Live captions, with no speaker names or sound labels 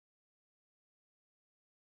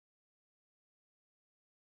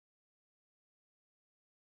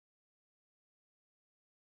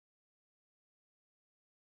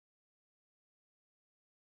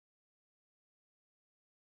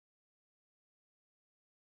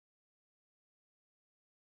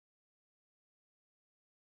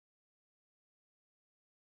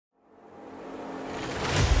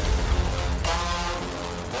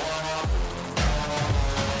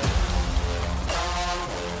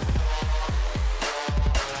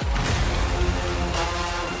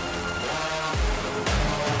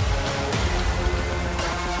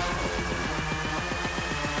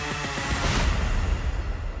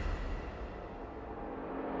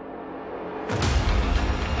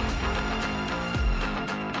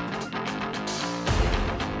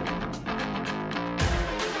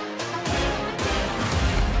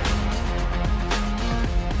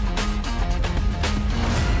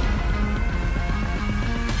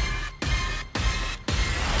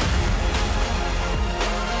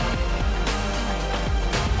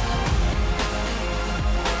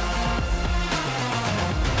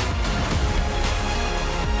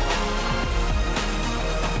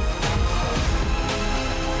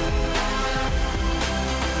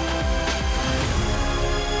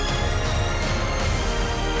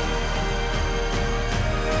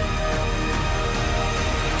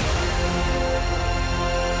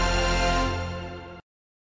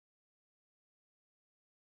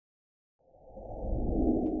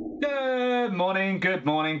Good morning, good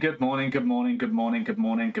morning, good morning, good morning, good morning, good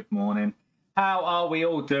morning, good morning. How are we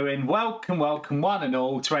all doing? Welcome, welcome, one and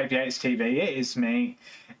all to Aviators TV. It is me.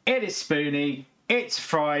 It is Spoony. It's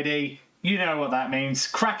Friday. You know what that means.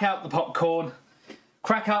 Crack out the popcorn.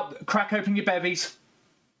 Crack open your bevies.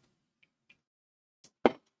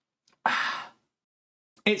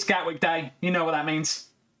 It's Gatwick Day. You know what that means.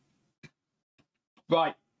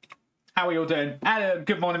 Right. How are you all doing? Adam,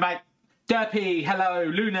 good morning, mate. Derpy, hello.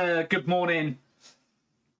 Luna, good morning.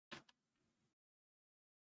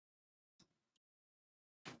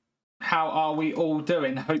 How are we all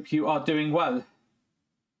doing? Hope you are doing well.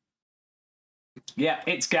 Yeah,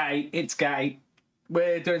 it's gay. It's gay.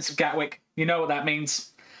 We're doing some Gatwick. You know what that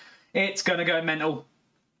means. It's going to go mental.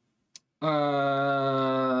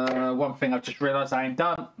 One thing I've just realised I ain't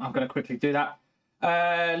done. I'm going to quickly do that.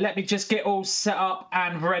 Let me just get all set up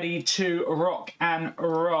and ready to rock and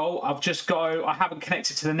roll. I haven't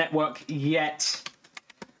connected to the network yet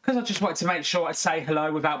because I just wanted to make sure I say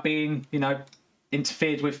hello without being,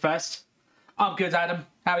 interfered with first. I'm good, Adam.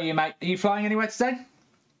 How are you, mate? Are you flying anywhere today?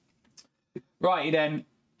 Righty then.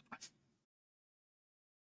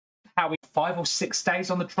 How are we? 5 or 6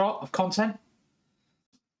 days on the trot of content?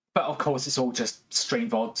 But of course, it's all just stream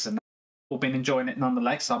VODs and all been enjoying it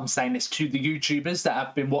nonetheless. I'm saying this to the YouTubers that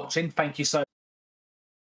have been watching. Thank you so much.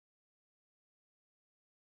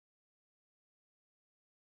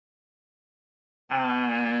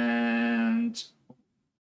 And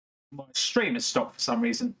my stream has stopped for some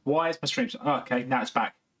reason. Why is my stream stopped? Oh, okay, now it's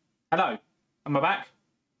back. Hello, am I back?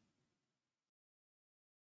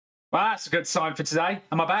 Well, that's a good sign for today.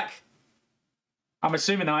 Am I back? I'm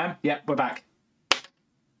assuming I am. Yep, we're back.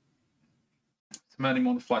 Some early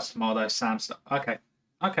morning flights tomorrow, though. Sam's. Okay.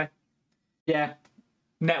 Yeah.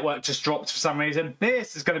 Network just dropped for some reason.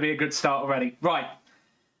 This is going to be a good start already. Right.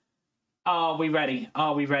 Are we ready?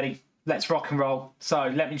 Are we ready? Let's rock and roll.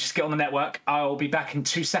 So let me just get on the network. I'll be back in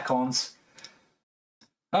 2 seconds.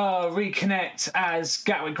 Reconnect as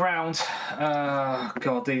Gatwick ground.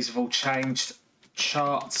 God, these have all changed.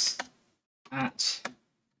 Charts at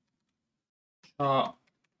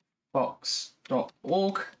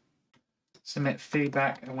chartbox.org. Submit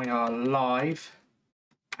feedback, and we are live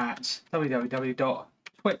at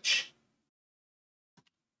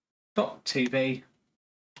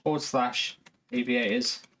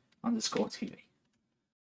www.twitch.tv/aviators_TV.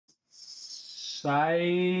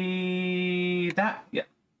 Say that. Yep.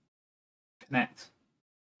 Connect.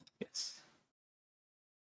 Yes.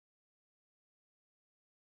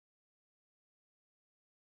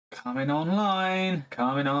 Coming online.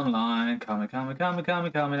 Coming online. Coming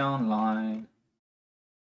online.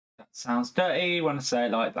 That sounds dirty when I say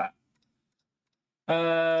it like that.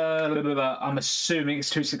 I'm assuming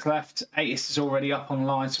it's 2-6 left. ATC is already up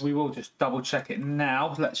online, so we will just double check it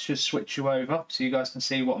now. Let's just switch you over so you guys can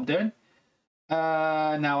see what I'm doing.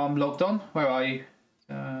 Now I'm logged on. Where are you?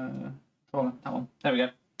 Hold on, that one. There we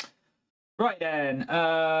go. Right then.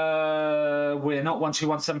 We're not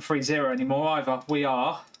 121730 anymore either. We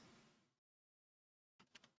are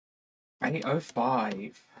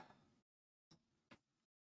 805.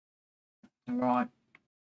 Right.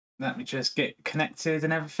 Let me just get connected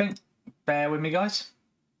and everything. Bear with me, guys.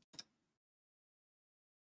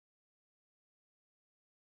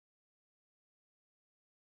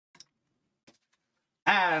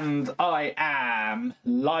 And I am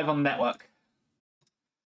live on the network.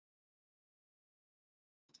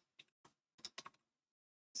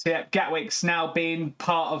 So yeah, Gatwick's now been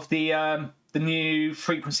part of the new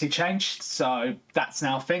frequency change. So that's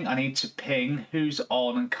now a thing. I need to ping who's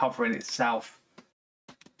on and covering itself.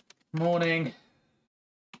 Morning.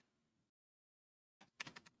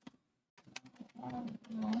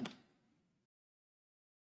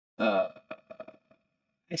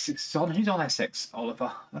 Essex is on. Who's on Essex? Oliver.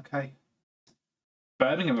 Okay.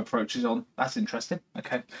 Birmingham approach is on. That's interesting.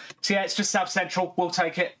 Okay. So yeah, it's just South Central. We'll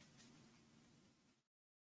take it.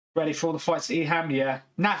 Ready for all the flights to Eham? Yeah.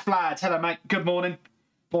 Naf lads. Hello, mate. Good morning.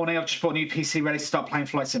 Morning. I've just bought a new PC ready to start playing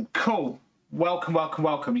Flight Sim. Cool. Welcome, welcome,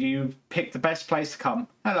 welcome. You picked the best place to come.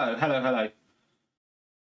 Hello, hello, hello.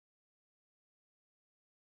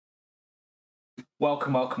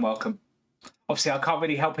 Welcome, welcome, welcome. Obviously, I can't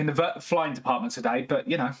really help in the flying department today, but,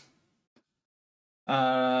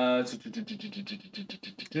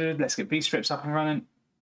 let's get B-strips up and running.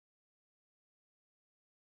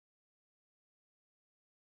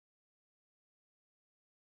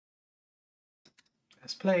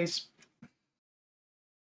 Yes, please.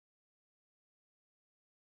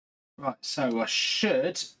 Right, so I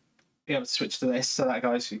should be able to switch to this so that,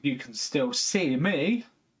 guys, you can still see me.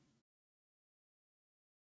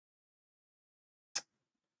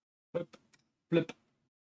 Blip.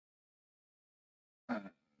 That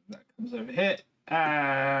comes over here.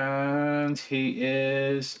 And he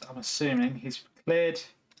is, I'm assuming he's cleared.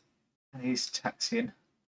 And he's taxiing.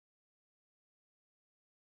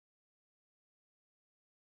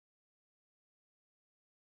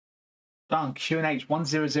 Done. QNH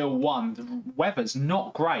 1001. The weather's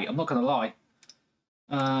not great, I'm not going to lie.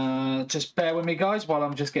 Just bear with me, guys, while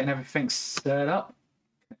I'm just getting everything set up.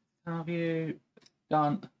 Have you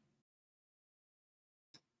done?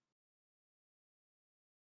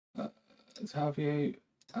 Have you?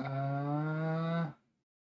 There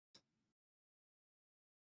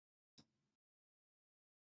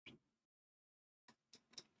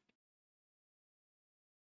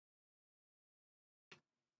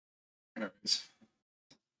it is.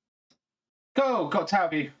 Go, got to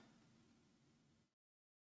have you.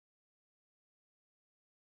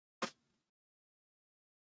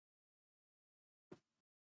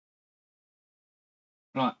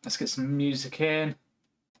 Right, let's get some music in.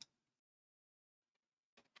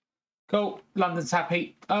 Cool, London's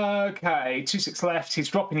happy. Okay, 2-6 left. He's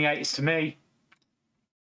dropping the 80s to me,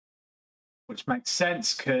 which makes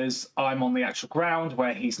sense because I'm on the actual ground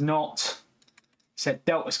where he's not. He said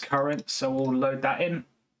Delta's current, so we'll load that in.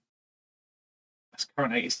 That's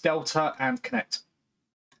current 80s Delta and connect.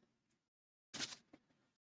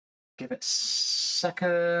 Give it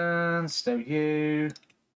seconds. There you.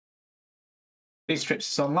 These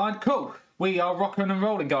trips is online. Cool. We are rocking and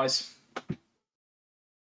rolling, guys.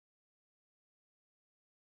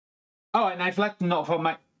 All right, Nathan, not a problem,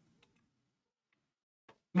 mate.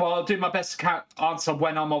 Well, I'll do my best to answer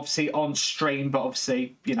when I'm obviously on stream, but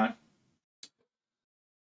obviously, you know.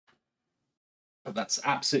 But that's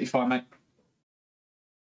absolutely fine, mate.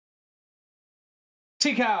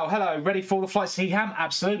 T-Cow, hello. Ready for the flight to Ham?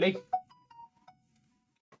 Absolutely.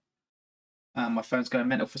 My phone's going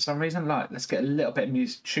mental for some reason. Right, let's get a little bit of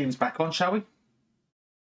music tunes back on, shall we?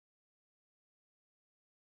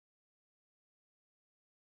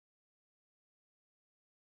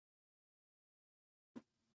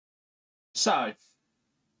 So,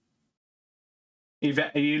 are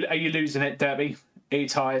you losing it, Derby? Are you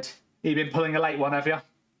tired? You've been pulling a late one, have you?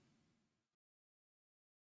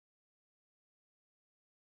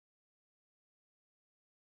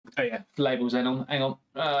 Oh yeah, labels. Hang on.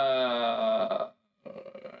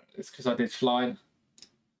 It's because I did flying.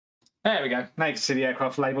 There we go. Now you can see the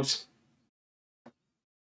aircraft labels.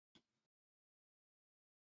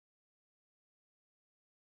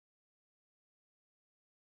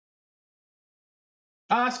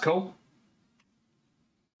 Ah, that's cool.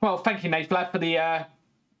 Well, thank you, Nate Black, for the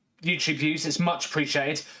YouTube views. It's much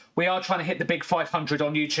appreciated. We are trying to hit the big 500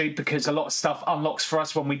 on YouTube because a lot of stuff unlocks for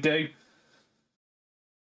us when we do.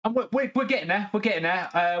 And we're getting there. We're getting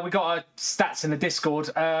there. We got our stats in the Discord.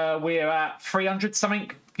 We're at 300 something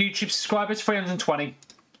YouTube subscribers, 320.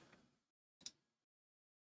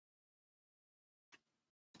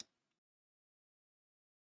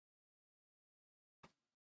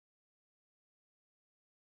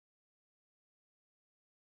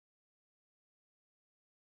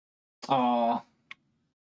 Oh.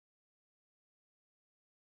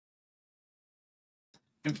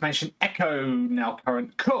 Information Echo now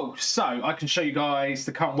current. Cool. So I can show you guys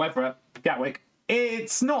the current weather at Gatwick.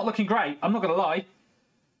 It's not looking great. I'm not going to lie.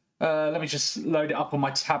 Let me just load it up on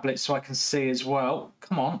my tablet so I can see as well.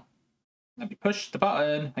 Come on. Let me push the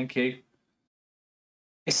button. Thank you.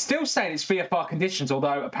 It's still saying it's VFR conditions,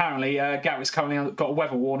 although apparently Gatwick's currently got a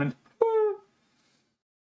weather warning. Woo!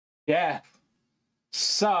 Yeah.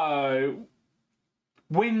 So,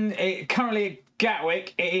 currently at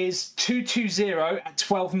Gatwick, it is 220 at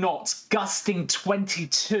 12 knots, gusting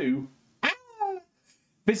 22. Ah!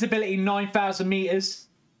 Visibility 9,000 meters.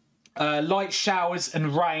 Light showers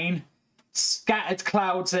and rain. Scattered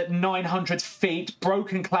clouds at 900 feet.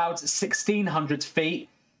 Broken clouds at 1,600 feet.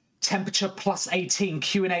 Temperature plus 18.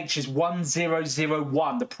 QNH is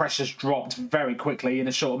 1001. The pressure's dropped very quickly in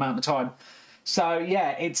a short amount of time. So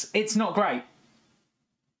yeah, it's not great.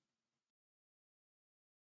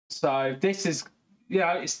 So this is, you know,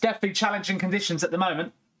 it's definitely challenging conditions at the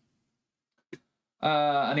moment.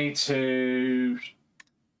 I need to.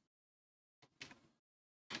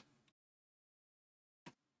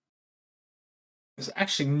 There's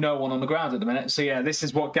actually no one on the ground at the minute. So yeah, this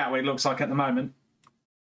is what Gatwick looks like at the moment.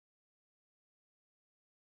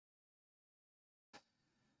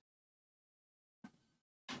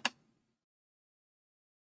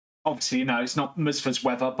 Obviously, you know, it's not Musford's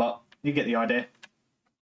weather, but you get the idea.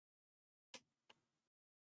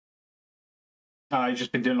 Oh, you've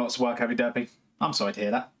just been doing lots of work, have you, Derby? I'm sorry to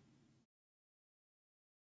hear that.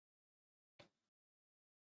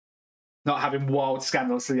 Not having wild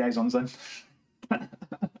scandalous liaisons then.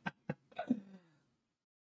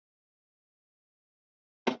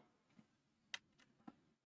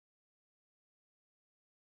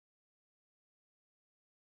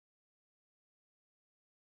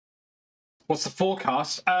 What's the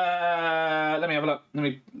forecast? Let me have a look.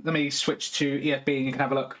 Let me switch to EFB and you can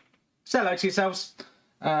have a look. Say hello to yourselves.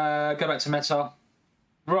 Go back to Meta.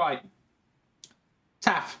 Right.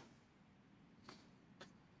 Taff.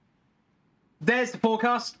 There's the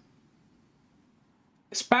forecast.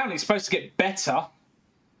 It's apparently supposed to get better.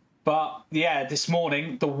 But yeah, this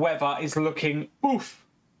morning the weather is looking oof.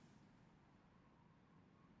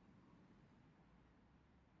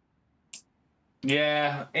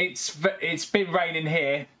 Yeah, it's been raining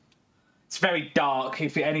here. It's very dark.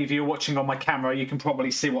 If any of you are watching on my camera, you can probably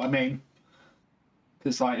see what I mean.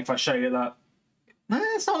 Because like, if I show you that,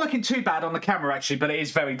 it's not looking too bad on the camera actually, but it is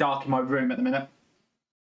very dark in my room at the minute.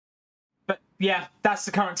 But yeah, that's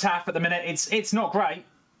the current TAF at the minute. It's not great.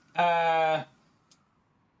 I'm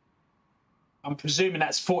presuming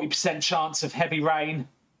that's 40% chance of heavy rain.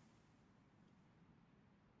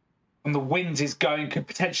 And the wind could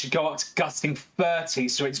potentially go up to gusting 30,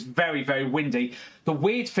 so it's very, very windy. The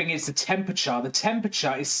weird thing is the temperature. The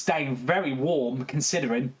temperature is staying very warm,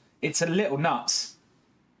 considering it's a little nuts.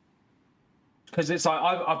 Because it's like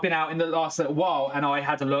I've been out in the last little while, and I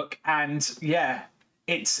had a look, and yeah,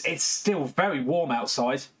 it's still very warm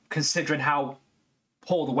outside, considering how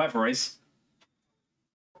poor the weather is.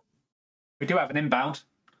 We do have an inbound.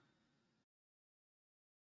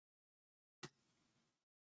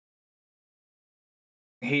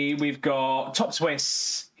 We've got Top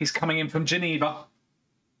Swiss. He's coming in from Geneva.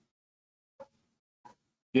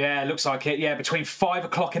 Yeah, looks like it. Yeah, between 5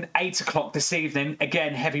 o'clock and 8 o'clock this evening.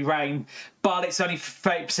 Again, heavy rain, but it's only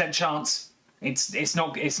 30% chance. It's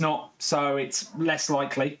not. So it's less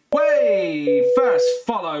likely. Way first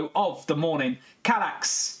follow of the morning,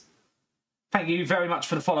 Calax. Thank you very much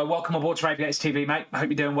for the follow. Welcome aboard to Aviators TV, mate. I hope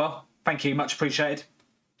you're doing well. Thank you, much appreciated.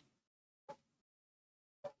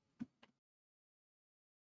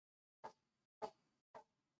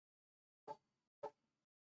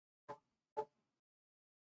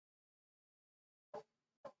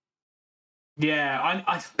 Yeah,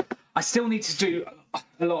 I still need to do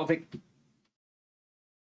a lot of it.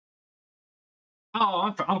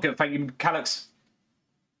 Oh, I'm good. Thank you, Calax.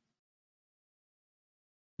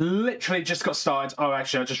 Literally just got started. Oh,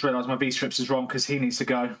 actually, I just realised my V-strips is wrong because he needs to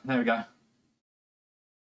go. There we go.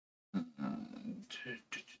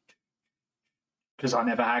 Because I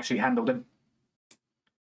never actually handled him.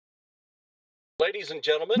 Ladies and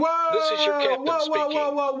gentlemen, this is your captain speaking.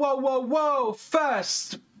 Whoa.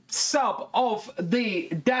 First sub of the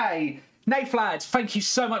day. Nayflad, thank you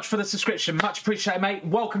so much for the subscription. Much appreciated, mate.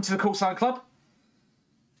 Welcome to the Call Sign Club.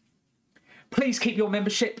 Please keep your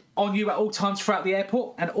membership on you at all times throughout the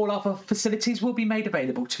airport, and all other facilities will be made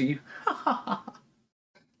available to you.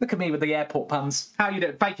 Look at me with the airport puns. How you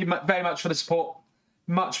doing? Thank you very much for the support.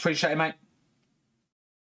 Much appreciated, mate.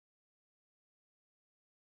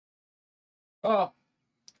 Oh,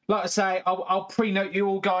 like I say, I'll pre-note you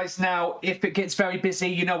all guys now. If it gets very busy,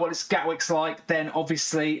 you know what it's Gatwick's like, then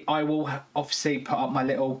obviously I will put up my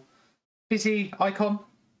little busy icon,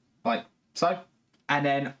 like so. And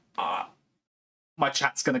then my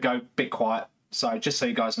chat's going to go a bit quiet. So just so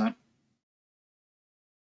you guys know.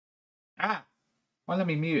 Well, let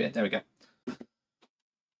me mute it. There we go.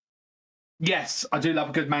 Yes, I do love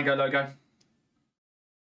a good mango logo.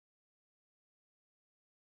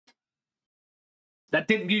 That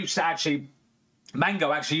didn't used to actually...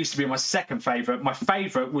 Mango actually used to be my second favourite. My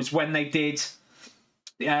favourite was when they did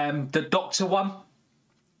the Doctor one.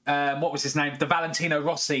 What was his name? The Valentino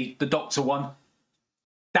Rossi, the Doctor one.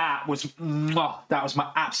 That was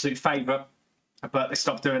my absolute favourite. But they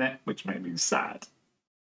stopped doing it, which made me sad.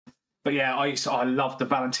 But yeah, I loved the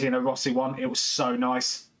Valentino Rossi one. It was so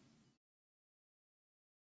nice.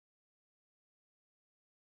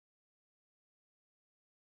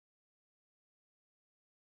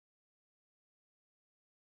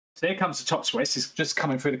 So here comes the Top Swiss. It's just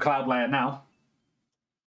coming through the cloud layer now.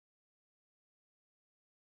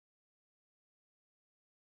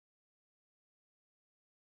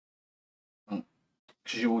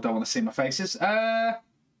 Because you all don't want to see my faces. Yeah,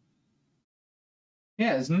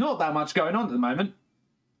 there's not that much going on at the moment.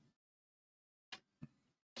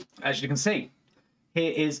 As you can see,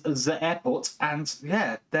 here is the airport, and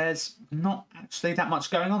yeah, there's not actually that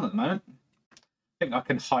much going on at the moment. I think I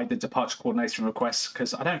can hide the departure coordination requests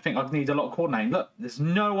because I don't think I'd need a lot of coordinating. Look, there's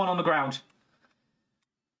no one on the ground.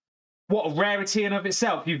 What a rarity in of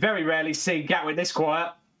itself. You very rarely see Gatwick this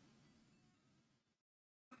quiet.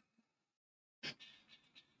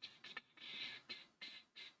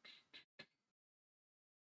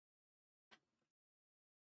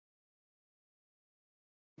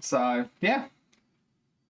 So, yeah.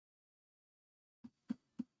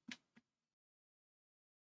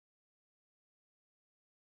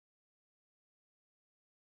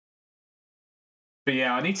 But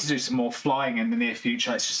yeah, I need to do some more flying in the near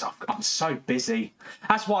future. It's just I'm so busy.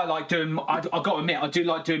 That's why I like doing. I've got to admit, I do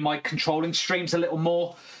like doing my controlling streams a little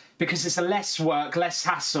more because it's a less work, less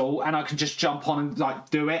hassle, and I can just jump on and like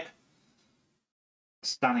do it.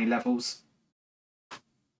 Stanley levels.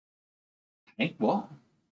 Hey, what?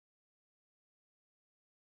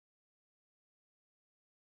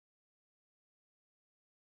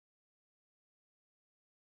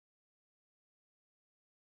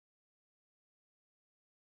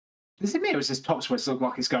 Does it me or does this top switch look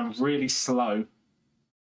like it's going really slow? It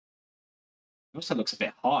also looks a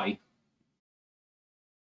bit high.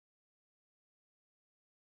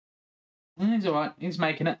 He's all right. He's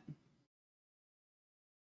making it.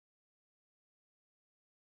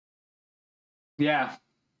 Yeah.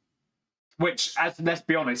 Which, let's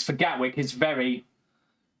be honest, for Gatwick is very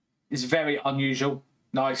unusual.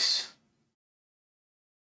 Nice.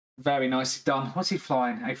 Very nicely done. What's he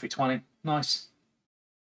flying? A320. Nice.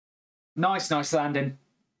 Nice landing.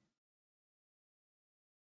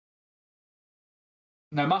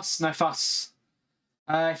 No muss, no fuss.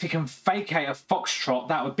 If he can vacate a foxtrot,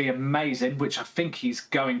 that would be amazing, which I think he's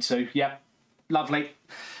going to. Yep. Lovely.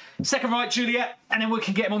 Second right, Juliet, and then we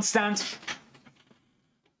can get him on stand.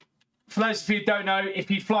 For those of you who don't know,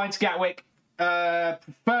 if you fly into Gatwick,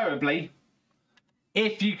 preferably,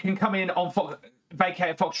 if you can come in on vacate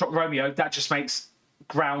a Foxtrot Romeo, that just makes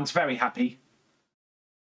grounds very happy.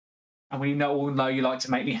 And we all know you like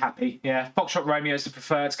to make me happy. Yeah, Foxtrot Romeo is the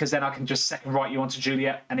preferred because then I can just second right you onto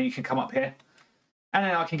Juliet and then you can come up here. And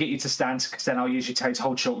then I can get you to stand because then I'll usually tell you to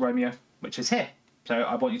hold short Romeo, which is here. So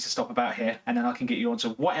I want you to stop about here and then I can get you onto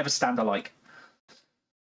whatever stand I like.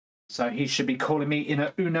 So he should be calling me in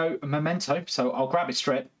a Uno Memento. So I'll grab his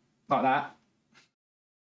strip like that,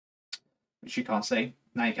 which you can't see.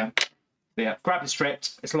 Now you can. But yeah, grab his strip.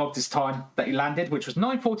 It's logged his time that he landed, which was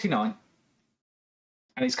 9:49.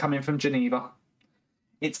 And he's coming from Geneva.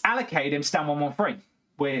 It's allocated him stand 113,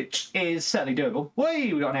 which is certainly doable.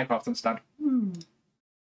 Whee! We got an aircraft on stand.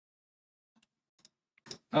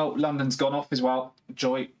 Oh, London's gone off as well.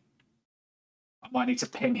 Joy. I might need to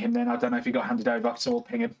ping him then. I don't know if he got handed over, so we'll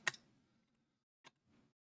ping him.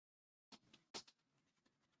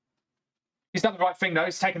 He's done the right thing, though.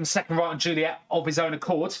 He's taken the second right on Juliet of his own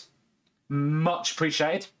accord. Much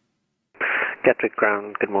appreciated. Gatwick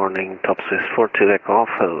ground, good morning. Top Swiss 42 Echo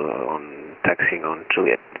Alpha on taxiing on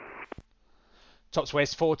Juliet. Top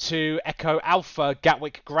Swiss 42 Echo Alpha,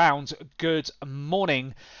 Gatwick ground, good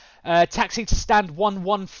morning. Taxi to stand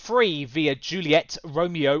 113 via Juliet,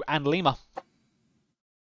 Romeo and Lima.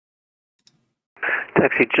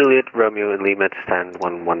 Taxi Juliet, Romeo and Lima to stand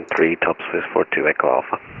 113, Top Swiss 42 Echo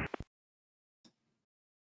Alpha.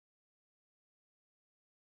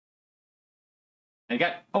 There you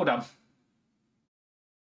go, all done.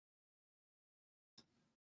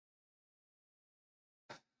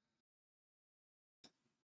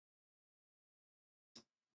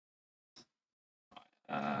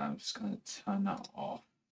 I'm just going to turn that off.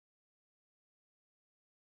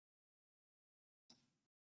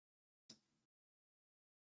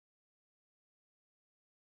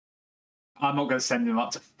 I'm not going to send him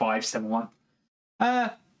up to 571.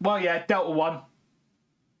 Well, yeah, Delta 1.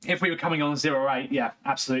 If we were coming on 08, yeah,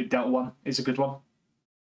 absolute Delta 1 is a good one.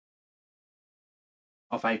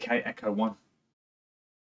 Of AK Echo 1.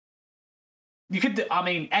 You could, I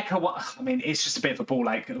mean, Echo 1, I mean, it's just a bit of a ball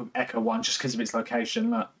ache, Echo 1, just because of its location,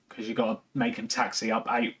 look, because you've got to make them taxi up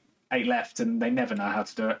 8 left, and they never know how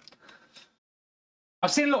to do it.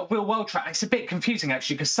 I've seen a lot of real world track. It's a bit confusing,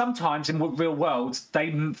 actually, because sometimes in real world,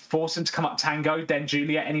 they force them to come up Tango, then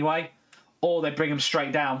Juliet anyway, or they bring them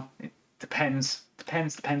straight down. It depends.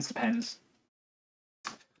 Depends.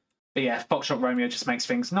 But yeah, Foxtrot Romeo just makes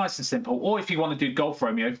things nice and simple. Or if you want to do Golf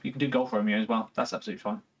Romeo, you can do Golf Romeo as well. That's absolutely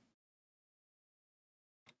fine.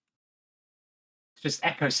 It's just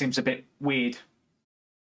Echo seems a bit weird.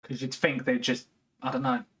 Because you'd think they'd just, I don't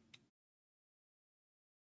know.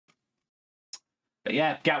 But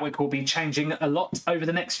yeah, Gatwick will be changing a lot over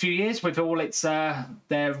the next few years with all its, they're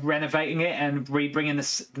renovating it and bringing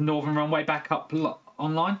the Northern Runway back up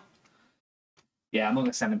online. Yeah, I'm not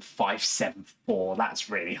going to send them 574. That's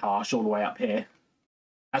really harsh all the way up here.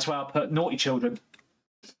 That's where I'll put naughty children.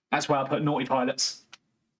 That's where I'll put naughty pilots.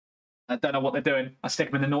 I don't know what they're doing. I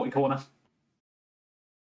stick them in the naughty corner.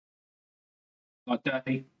 Like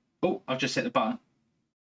dirty. Oh, I've just hit the button.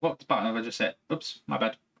 What button have I just hit? Oops, my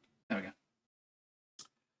bad. There we go.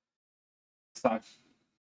 So,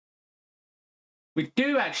 We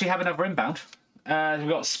do actually have another inbound. We've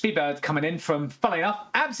got Speedbird coming in from, funnily enough,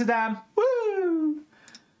 Amsterdam. Woo!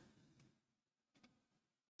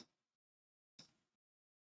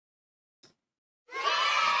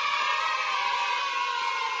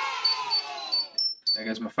 There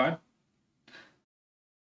goes my phone.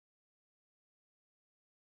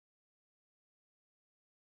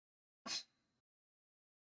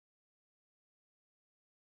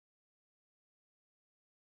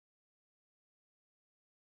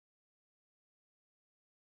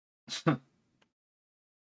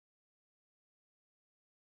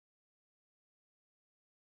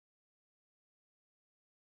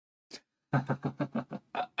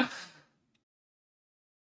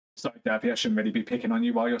 Sorry, Davy, I shouldn't really be picking on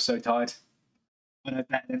you while you're so tired. I know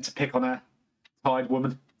better than to pick on a tired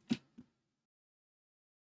woman.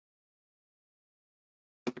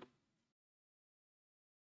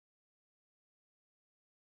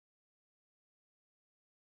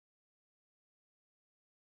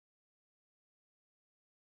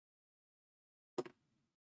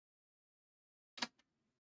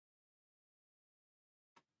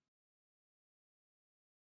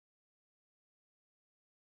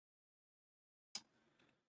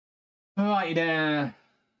 Alrighty there.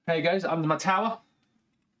 There he goes, under my tower.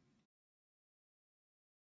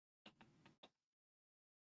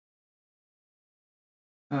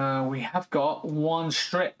 We have got one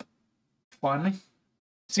strip, finally.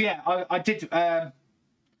 So yeah, I did. I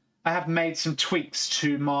have made some tweaks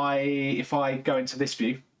to my. If I go into this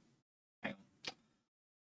view,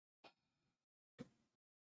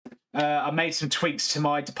 I made some tweaks to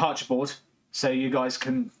my departure board, so you guys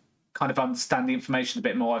can kind of understand the information a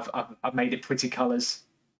bit more. I've made it pretty colours.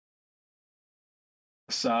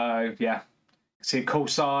 So yeah, see a call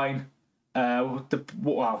sign.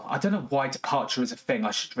 Well, I don't know why departure is a thing.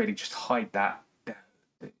 I should really just hide that.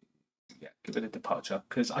 Yeah, get rid of departure,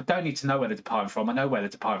 because I don't need to know where they're departing from. I know where they're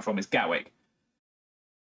departing from is Gatwick.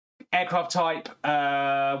 Aircraft type,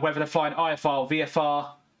 whether they're flying IFR or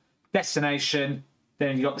VFR, destination,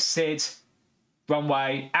 then you've got the SID,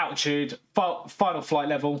 runway, altitude, final flight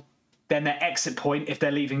level, then their exit point if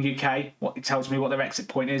they're leaving UK. It tells me what their exit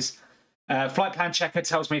point is. Flight plan checker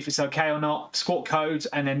tells me if it's okay or not. Squawk codes,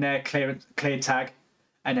 and then their clear tag.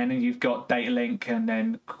 And then you've got data link and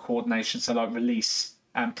then coordination, so like release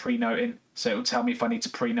and pre-noting. So it'll tell me if I need to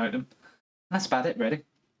pre-note them. That's about it, really.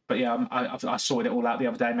 But yeah, I sorted it all out the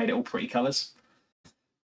other day, made it all pretty colours.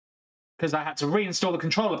 Because I had to reinstall the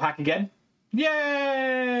controller pack again.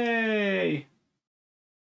 Yay!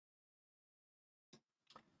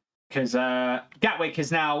 Because Gatwick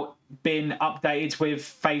has now been updated with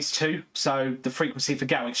phase 2, so the frequency for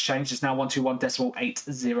Gatwick's changed. It's now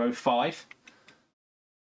 121.805.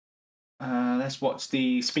 Let's watch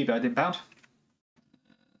the Speedbird inbound.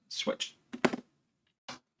 Switch.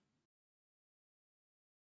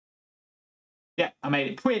 Yeah, I made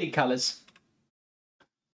it pretty colours.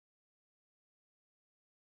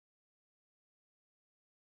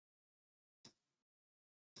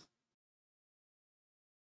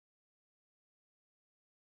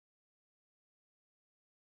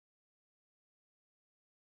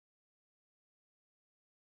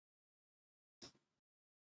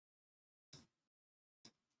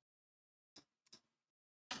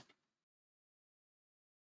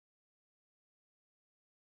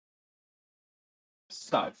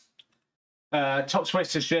 So, Top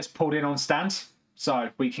Swiss has just pulled in on stand, so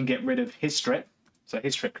we can get rid of his strip. So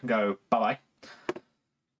his strip can go bye-bye.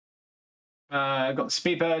 Got the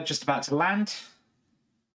Speedbird just about to land.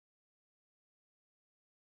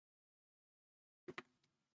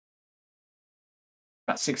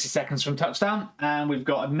 About 60 seconds from touchdown. And we've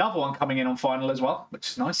got another one coming in on final as well, which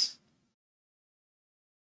is nice.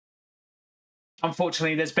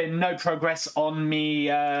 Unfortunately, there's been no progress on me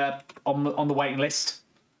on the waiting list.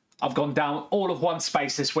 I've gone down all of one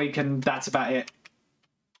space this week, and that's about it.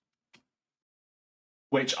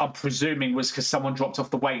 Which I'm presuming was because someone dropped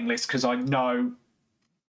off the waiting list, because I know...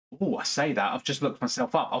 Oh, I say that. I've just looked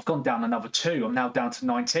myself up. I've gone down another 2. I'm now down to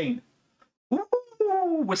 19.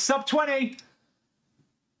 Ooh, we're sub 20.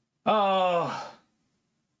 Oh.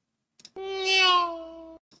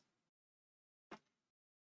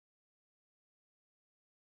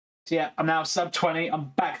 So yeah, I'm now sub 20.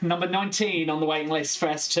 I'm back number 19 on the waiting list for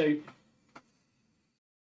S2.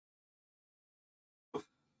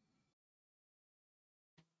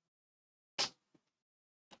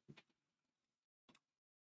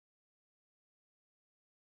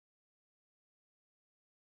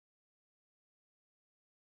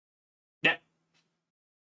 Yep.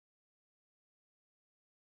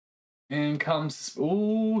 In comes...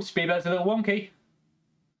 Ooh, Speedbird's a little wonky.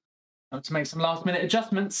 Have to make some last-minute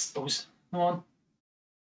adjustments. Oh, come on.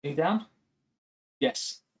 Are you down?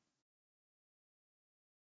 Yes.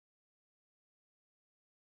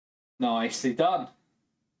 Nicely done.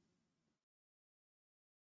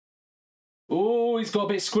 Oh, he's got a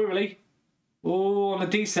bit squirrely. Oh, on the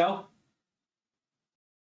decel.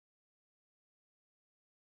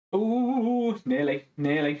 Oh, nearly,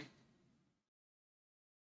 nearly.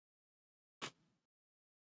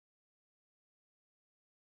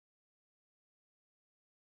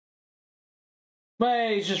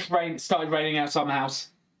 Well, it's just started raining outside my house.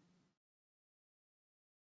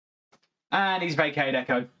 And he's vacated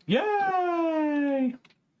Echo. Yay!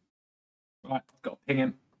 Right, got to ping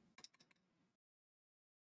him.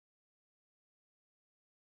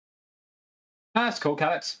 That's cool,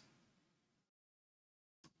 Calix.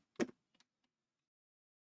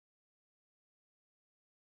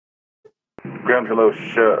 Ground hello,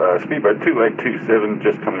 speedboat 2827,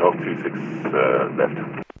 just coming off 26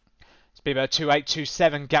 left. Speedboat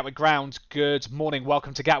 2827, Gatwick ground. Good morning,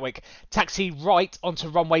 welcome to Gatwick. Taxi right onto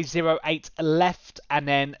runway 08 left, and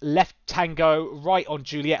then left Tango, right on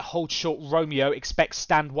Juliet, hold short Romeo, expect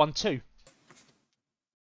stand 12.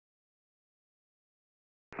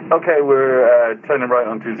 Okay, we're turning right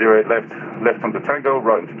onto 08 left, left onto Tango,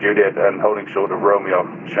 right onto Juliet, and holding short of Romeo,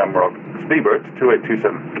 Shamrock, speedboat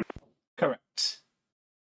 2827. Correct.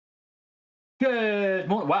 Good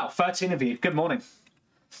morning. Wow, 13 of you. Good morning.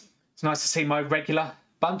 It's nice to see my regular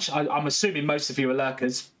bunch. I'm assuming most of you are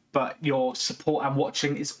lurkers, but your support and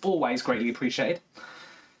watching is always greatly appreciated.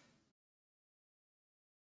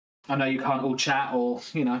 I know you can't all chat or,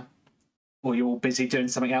 you know, or you're all busy doing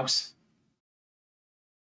something else.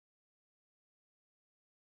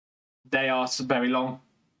 They are very long.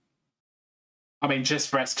 I mean, just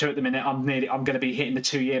for S2 at the minute, I'm going to be hitting the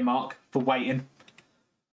 2-year mark for waiting.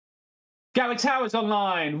 Gatwick Towers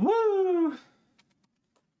online. Woo!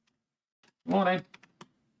 Morning.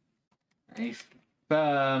 A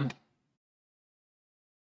firm.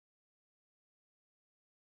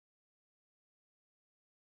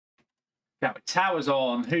 Gatwick Towers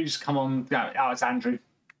on. Who's come on? Oh, it's Andrew.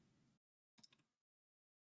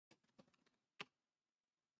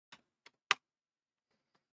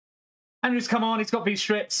 Andrew's come on. He's got these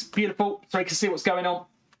strips. Beautiful. So he can see what's going on.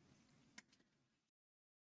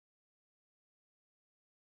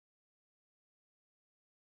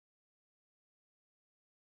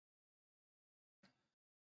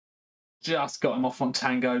 Just got him off on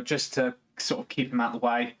Tango just to sort of keep him out of the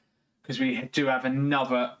way because we do have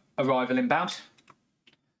another arrival inbound.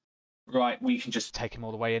 Right, we can just take him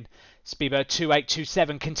all the way in. Speedboat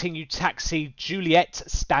 2827, continue taxi Juliet,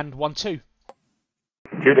 stand 12.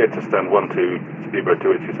 Juliet to stand 12, speedboat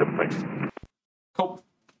 2827, thanks. Cool.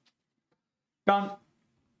 Done.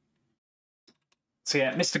 So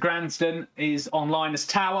yeah, Mr. Gransden is online as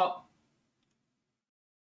tower.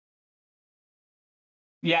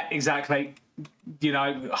 Yeah, exactly. You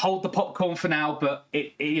know, hold the popcorn for now, but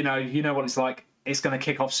you know what it's like. It's going to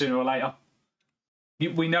kick off sooner or later.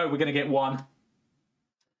 We know we're going to get one.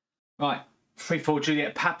 Right, 3-4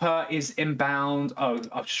 Juliet Papa is inbound. Oh,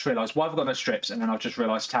 I've just realised why have I got no strips, and then I've just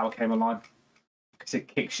realised tower came online because it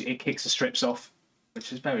kicks the strips off,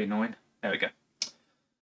 which is very annoying. There we go.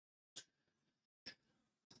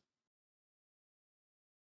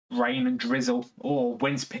 Rain and drizzle. Oh,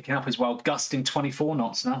 wind's picking up as well, gusting 24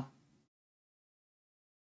 knots now.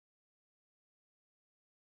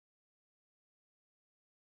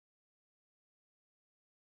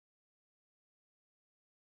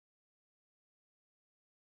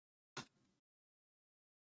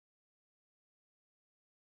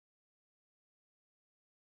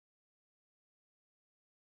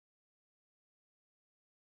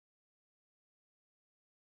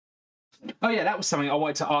 Oh yeah, that was something I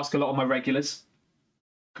wanted to ask a lot of my regulars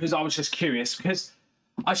because I was just curious because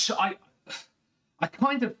I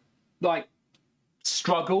kind of like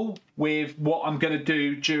struggle with what I'm going to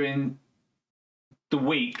do during the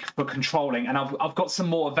week for controlling, and I've got some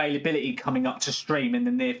more availability coming up to stream in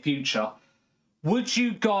the near future. Would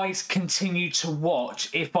you guys continue to watch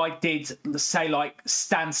if I did, say, like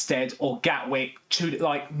Stansted or Gatwick,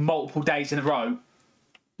 multiple days in a row?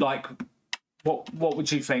 Like, what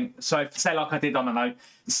would you think? So, say, like I did, I don't know,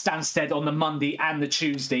 Stansted on the Monday and the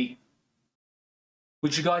Tuesday.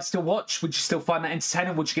 Would you guys still watch? Would you still find that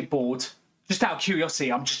entertaining? Would you get bored? Just out of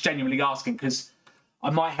curiosity, I'm just genuinely asking because I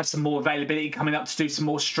might have some more availability coming up to do some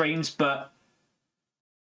more streams, but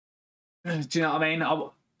do you know what I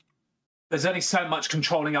mean? there's only so much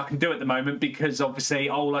controlling I can do at the moment because obviously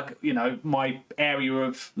my area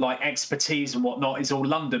of like expertise and whatnot is all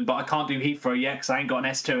London, but I can't do Heathrow yet because I ain't got an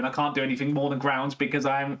S2, and I can't do anything more than grounds because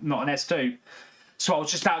I am not an S2. So I was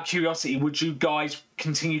just out of curiosity, would you guys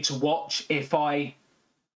continue to watch if I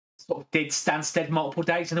sort of did Stansted multiple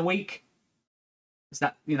days in a week? Is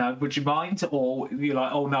that, would you mind? Or you're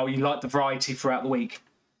like, oh no, you like the variety throughout the week?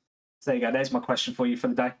 So there you go, there's my question for you for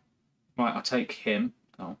the day. Right, I'll take him.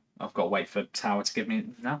 Oh, I've got to wait for Tower to give me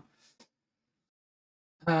now.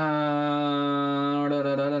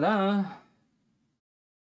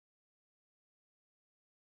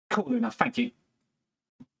 Cool, Luna, thank you.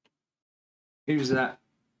 Who's that?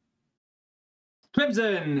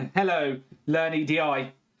 Crimson, hello, Learn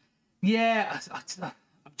EDI. Yeah,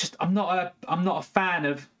 I'm not a fan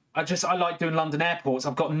of. I like doing London airports.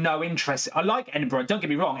 I've got no interest. I like Edinburgh. Don't get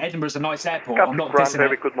me wrong. Edinburgh's a nice airport. I'm not dissing it.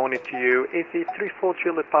 Very good morning to you. Easy 34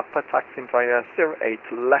 Juliet Papa taxiing via 08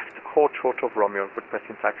 left, hold short of Romeo,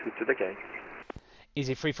 requesting taxi to the gate.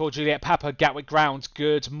 Easy 34 Juliet Papa, Gatwick ground.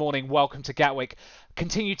 Good morning. Welcome to Gatwick.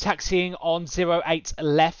 Continue taxiing on 08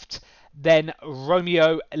 left, then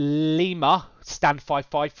Romeo Lima, stand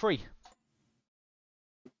 553.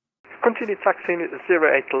 Continue taxiing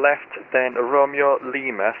 08 left, then Romeo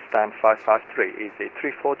Lima, stand 553, easy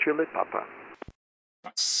 34 Juliet Papa.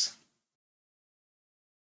 Nice.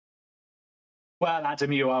 Well,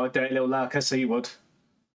 Adam, you are a dirty little lurker, so you would.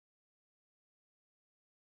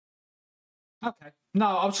 Okay. No,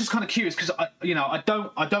 I was just kind of curious because I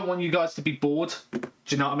don't want you guys to be bored. Do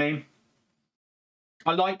you know what I mean?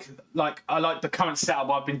 I like the current setup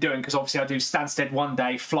I've been doing because obviously I do Stansted one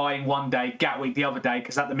day, flying one day, Gatwick the other day,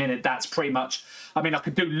 because at the minute that's pretty much. I mean, I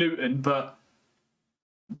could do Luton, but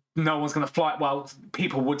no one's going to fly. Well,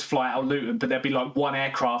 people would fly out of Luton, but there'd be like one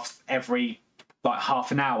aircraft every like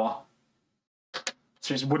half an hour,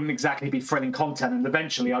 so it wouldn't exactly be thrilling content. And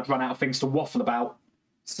eventually, I'd run out of things to waffle about.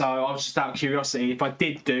 So I was just out of curiosity if I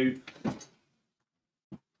did do.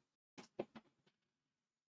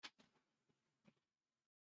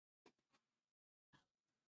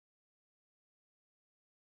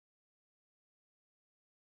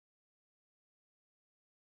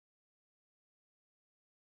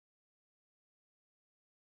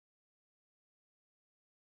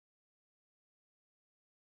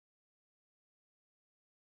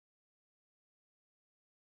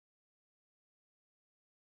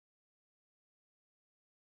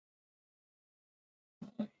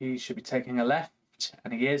 He should be taking a left,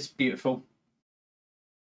 and he is. Beautiful.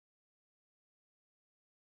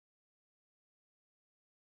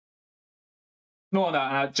 No,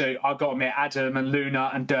 I've got to admit, Adam and Luna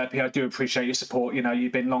and Derpy, I do appreciate your support.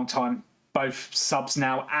 You've been long time, both subs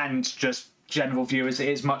now and just general viewers. It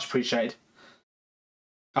is much appreciated.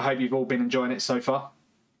 I hope you've all been enjoying it so far.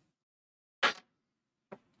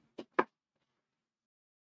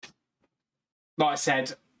 Like I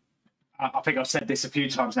said, I think I've said this a few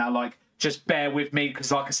times now, like, just bear with me,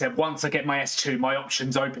 because like I said, once I get my S2, my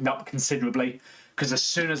options opened up considerably, because as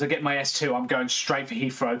soon as I get my S2, I'm going straight for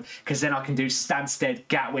Heathrow, because then I can do Stansted,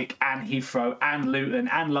 Gatwick, and Heathrow, and Luton,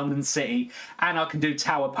 and London City, and I can do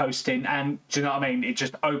tower posting, and do you know what I mean? It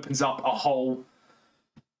just opens up a whole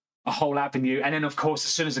avenue. And then, of course,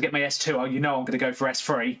 as soon as I get my S2, I'm going to go for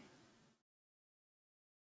S3.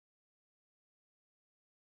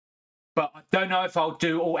 But I don't know if I'll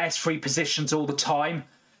do all S3 positions all the time,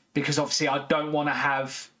 because obviously I don't want to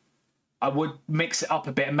have. I would mix it up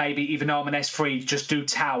a bit and maybe, even though I'm an S3, just do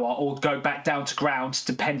tower or go back down to ground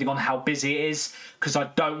depending on how busy it is, because I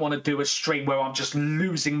don't want to do a stream where I'm just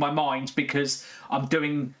losing my mind because I'm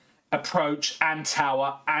doing approach and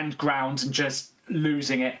tower and ground and just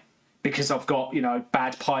losing it because I've got,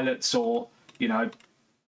 bad pilots or,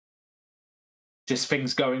 just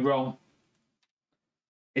things going wrong.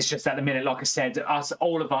 It's just at the minute, like I said,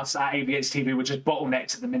 all of us at AVH TV were just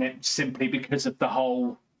bottlenecked at the minute simply because of the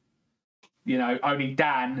whole, only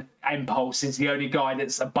Dan Impulse is the only guy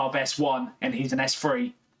that's above S1 and he's an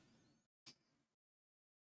S3.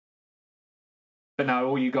 But no,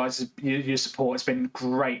 all you guys, your support has been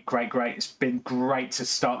great, great, great. It's been great to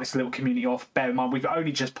start this little community off. Bear in mind, we've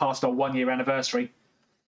only just passed our 1 year anniversary.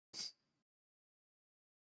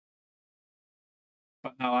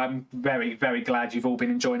 But no, I'm very, very glad you've all been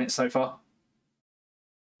enjoying it so far.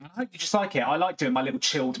 I hope you just like it. I like doing my little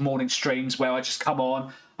chilled morning streams where I just come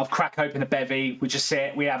on, I've crack open a bevy, we just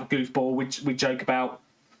sit, we have a goofball, we joke about.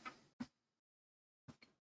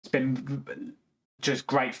 It's been just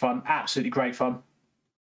great fun, absolutely great fun.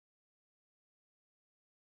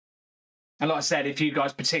 And like I said, if you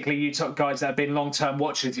guys, particularly you guys that have been long-term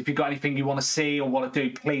watchers, if you've got anything you want to see or want to do,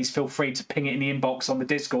 please feel free to ping it in the inbox on the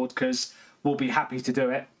Discord, because we'll be happy to do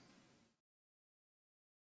it.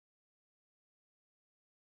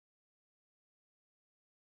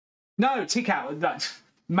 No, TCAT,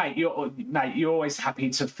 mate, you're always happy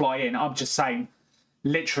to fly in. I'm just saying,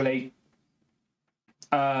 literally,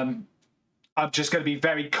 I'm just going to be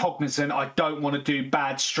very cognizant. I don't want to do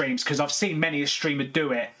bad streams because I've seen many a streamer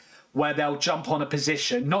do it where they'll jump on a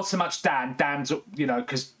position. Not so much Dan. Dan's, you know,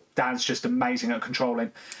 because Dan's just amazing at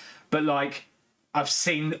controlling. But, like, I've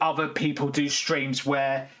seen other people do streams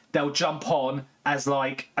where they'll jump on as,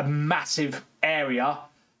 like, a massive area,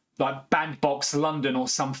 like Bandbox London or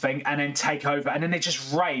something, and then take over, and then they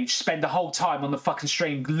just rage, spend the whole time on the fucking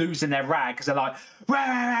stream losing their rag because they're like, rah,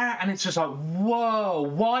 rah, rah, and it's just like, whoa,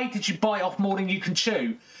 why did you bite off more than you can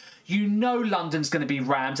chew? You know London's going to be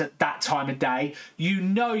rammed at that time of day. You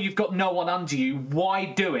know you've got no one under you. Why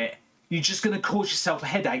do it? You're just going to cause yourself a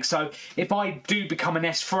headache. So if I do become an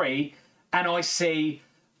S3 and I see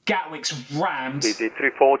Gatwick's rammed,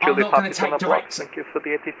 I'm not going to take direct. Thank you for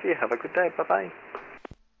the ATC. Have a good day. Bye-bye.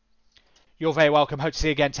 You're very welcome. Hope to see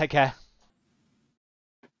you again. Take care.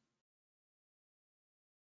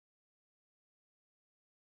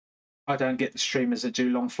 I don't get the streamers that do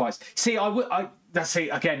long flights. See, that's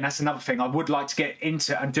another thing. I would like to get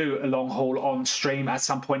into and do a long haul on stream at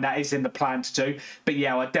some point. That is in the plan to do. But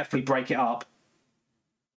yeah, I'd definitely break it up.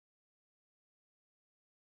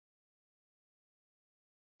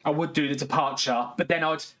 I would do the departure, but then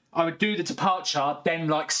I would do the departure, then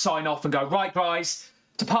like sign off and go, right, guys,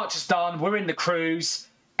 departure's done. We're in the cruise.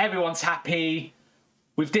 Everyone's happy.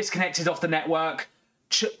 We've disconnected off the network.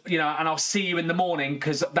 You know, and I'll see you in the morning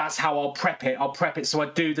because that's how I'll prep it. I'll prep it so I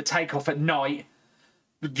do the takeoff at night,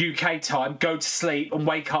 UK time, go to sleep and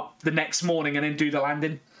wake up the next morning and then do the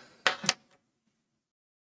landing.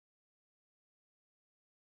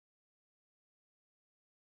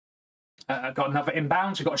 I've got another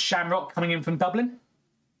inbound. We've got a Shamrock coming in from Dublin.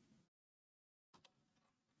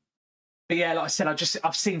 But yeah, like I said,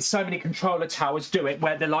 I've seen so many controller towers do it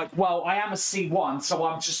where they're like, well, I am a C1, so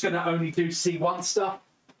I'm just going to only do C1 stuff.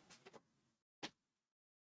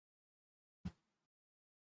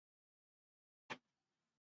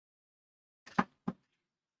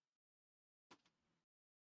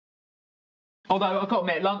 Although I've got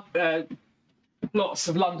to admit, lots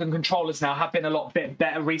of London controllers now have been a lot bit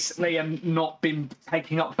better recently and not been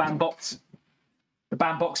taking up the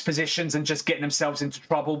bandbox positions and just getting themselves into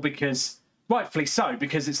trouble because, rightfully so,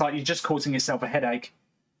 because it's like you're just causing yourself a headache.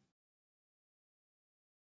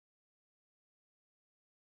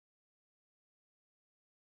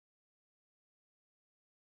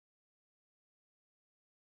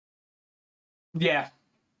 Yeah.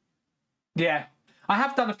 Yeah. I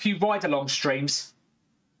have done a few ride-along streams.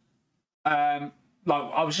 Like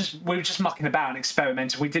we were just mucking about and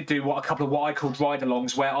experimenting. We did do a couple of what I called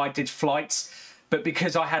ride-alongs where I did flights, but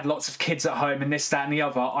because I had lots of kids at home and this, that, and the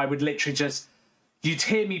other, I would literally you'd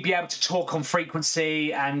hear me be able to talk on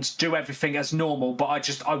frequency and do everything as normal,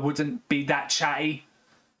 but I wouldn't be that chatty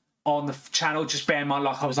on the channel. Just bear in mind,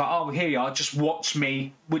 like I was like, oh, here you are, just watch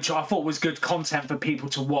me, which I thought was good content for people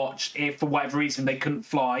to watch if for whatever reason they couldn't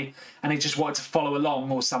fly and they just wanted to follow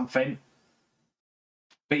along or something.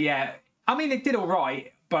 But yeah, I mean, it did all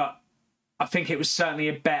right, but I think it was certainly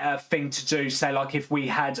a better thing to do, say, like if we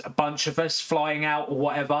had a bunch of us flying out or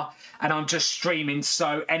whatever, and I'm just streaming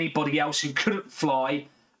so anybody else who couldn't fly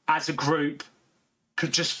as a group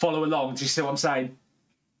could just follow along. Do you see what I'm saying?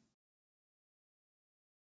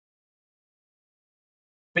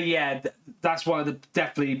 But yeah, that's one of the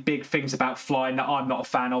definitely big things about flying that I'm not a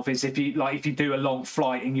fan of is if you do a long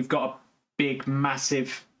flight and you've got a big,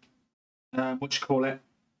 massive, what you call it?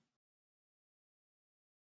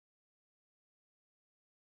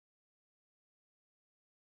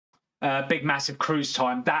 Big, massive cruise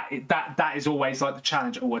time. That is always like the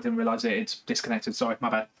challenge. Oh, I didn't realise it's disconnected. Sorry, my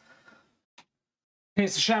bad.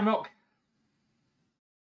 Here's the Shamrock.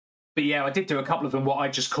 But yeah, I did do a couple of them, what I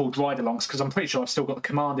just called ride-alongs, because I'm pretty sure I've still got the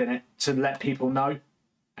command in it to let people know.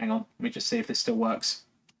 Hang on, let me just see if this still works.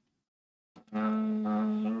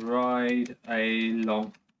 Ride-along.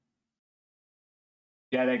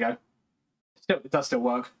 Yeah, there you go. It does still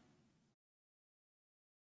work.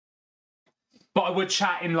 But I would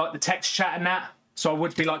chat in like the text chat and that. So I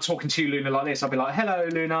would be like talking to you, Luna, like this. I'd be like, hello,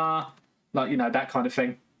 Luna. Like, you know, that kind of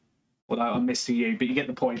thing. Although I'm missing you, but you get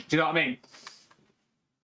the point. Do you know what I mean?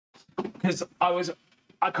 Because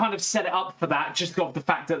I kind of set it up for that, just off the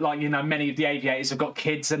fact that, like, you know, many of the aviators have got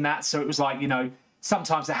kids and that. So it was like, you know,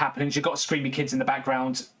 sometimes it happens. You've got to scream your kids in the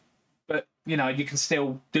background. But, you know, you can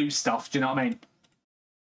still do stuff. Do you know what I mean?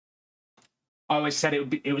 I always said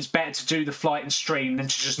it was better to do the flight and stream than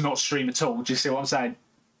to just not stream at all. Do you see what I'm saying?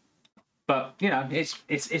 But you know,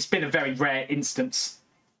 it's been a very rare instance.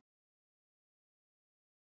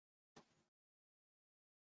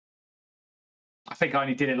 I think I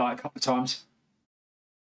only did it like a couple of times,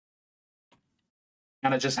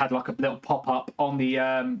 and I just had like a little pop up on the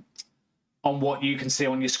on what you can see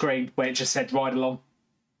on your screen where it just said ride along.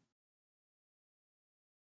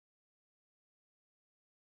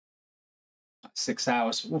 That's 6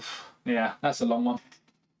 hours. Oof. Yeah, that's a long one.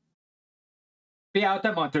 But yeah, I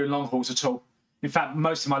don't mind doing long hauls at all. In fact,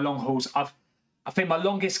 most of my long hauls, I think my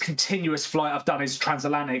longest continuous flight I've done is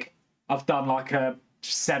transatlantic. I've done like a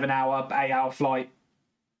 7-hour, 8-hour flight,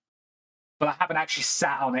 but I haven't actually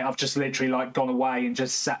sat on it. I've just literally like gone away and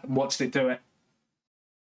just sat and watched it do it.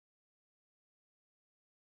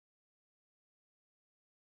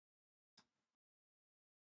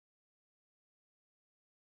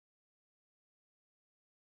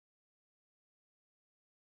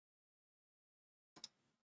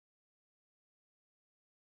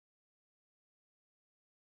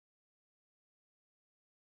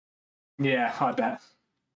 Yeah, I bet.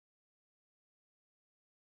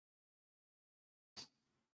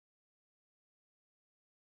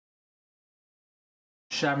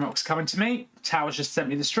 Shamrock's coming to me. Tower's just sent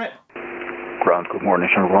me the strip. Ground, good morning.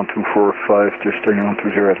 Shamrock 1245, just turning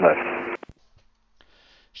 120 at left.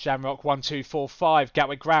 Shamrock 1245,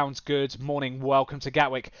 Gatwick grounds, good morning, welcome to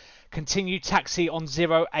Gatwick. Continue taxi on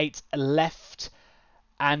 08 left,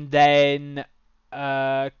 and then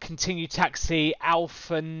continue taxi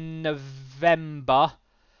Alpha November,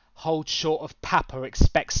 hold short of Papa,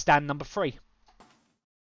 expect stand number 3.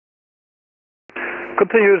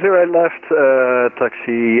 Continue 08 left,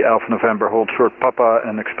 taxi Alpha November, hold short Papa,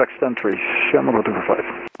 and expect stand 3. Shamrock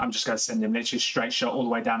 1245. I'm just going to send him literally straight shot all the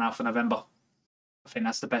way down Alpha November. I think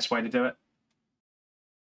that's the best way to do it.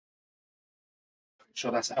 Pretty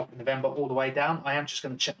sure that's Alpha November all the way down. I am just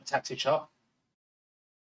going to check my taxi chart,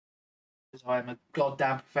 because I am a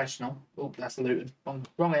goddamn professional. Oh, that's Luton.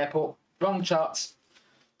 Wrong airport. Wrong charts.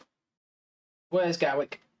 Where's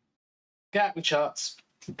Gatwick? Gatwick charts.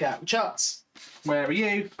 Gatwick charts. Where are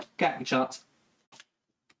you? Gatwick charts.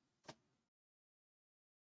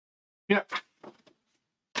 Yep.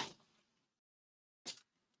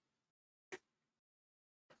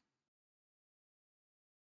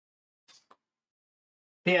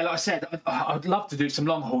 Yeah, like I said, I'd love to do some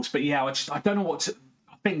long hauls, but yeah, I don't know what to.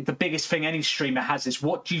 I think the biggest thing any streamer has is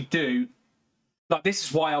what do you do. Like, this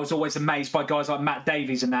is why I was always amazed by guys like Matt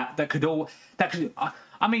Davies and that could all that could.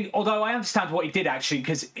 I mean, although I understand what he did actually,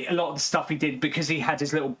 because a lot of the stuff he did because he had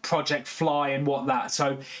his little project Fly and what that.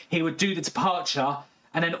 So he would do the departure,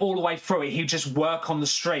 and then all the way through it, he'd just work on the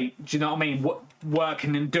street. Do you know what I mean?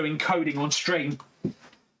 Working and doing coding on stream.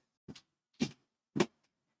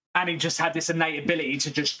 And he just had this innate ability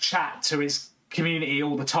to just chat to his community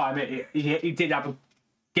all the time. He did have a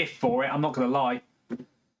gift for it, I'm not going to lie.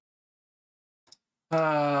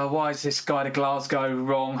 Why is this guy to Glasgow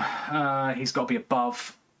wrong? He's got to be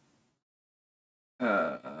above.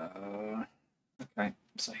 Okay,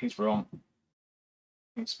 so he's wrong.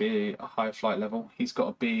 Needs to be a higher flight level. He's got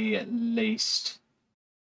to be at least...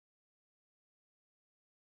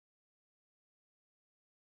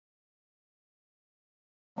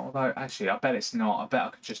 Although, actually, I bet it's not. I bet I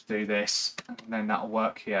could just do this, and then that'll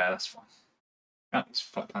work. Yeah, that's fine. Yeah, this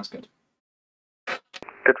flight plan's good.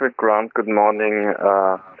 Gatwick ground, good morning.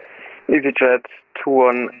 EasyJet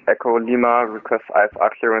 21 Echo Lima, request IFR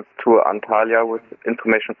clearance to Antalya with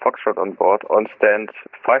information Foxtrot on board, on stand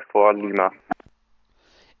 54 Lima.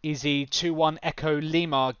 Easy 21 Echo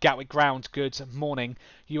Lima, Gatwick ground, good morning.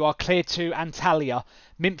 You are cleared to Antalya.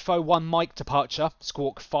 Minfo 1 Mike departure,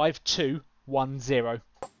 squawk 5210.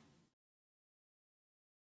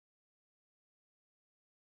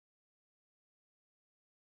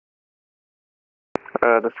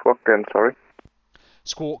 The squawk again, sorry.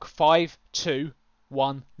 Squawk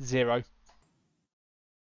 5210.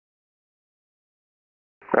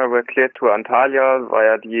 We're cleared to Antalya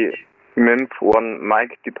via the MIMF 1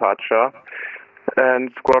 Mike departure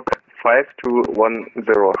and squawk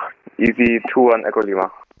 5210. Easy 21 Echo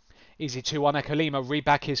Lima. Easy 21 Echo Lima,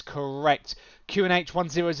 readback is correct. QNH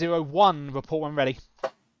 1001, report when ready.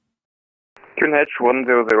 QNH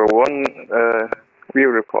 1001, we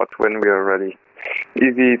report when we are ready.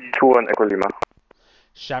 Easy 21 Echo Lima.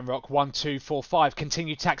 Shamrock 1245,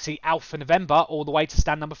 continue taxi Alpha November all the way to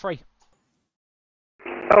stand number 3.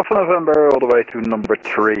 Alpha November all the way to number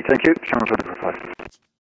 3. Thank you. Shamrock 1245.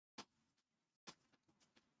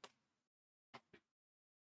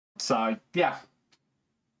 So, yeah.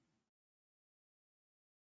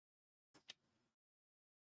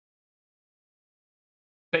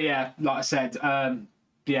 But yeah, like I said,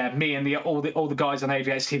 yeah, me and all the guys on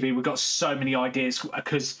Aviators TV, we've got so many ideas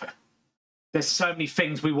because there's so many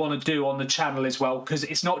things we want to do on the channel as well. Because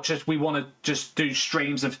it's not just we want to just do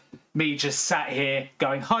streams of me just sat here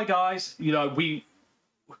going, "Hi guys," you know, we'd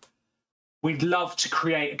love to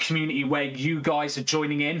create a community where you guys are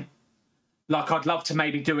joining in. Like, I'd love to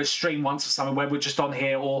maybe do a stream once or something where we're just on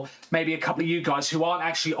here, or maybe a couple of you guys who aren't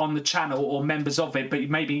actually on the channel or members of it, but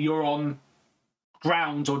maybe you're on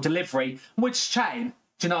ground or delivery, and we're just chatting.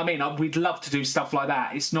 Do you know what I mean? We'd love to do stuff like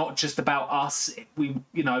that. It's not just about us. We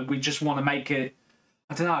just want to make it.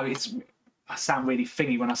 I don't know. I sound really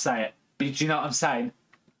thingy when I say it, but do you know what I'm saying?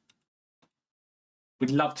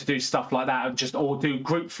 We'd love to do stuff like that, and just all do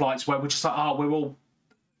group flights where we're just like, oh, we're all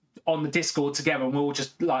on the Discord together, and we're all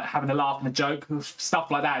just like having a laugh and a joke.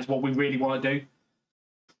 Stuff like that is what we really want to do.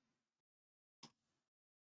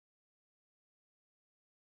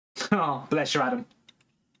 Oh, bless you, Adam.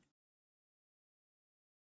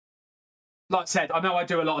 Like I said, I know I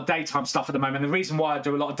do a lot of daytime stuff at the moment. The reason why I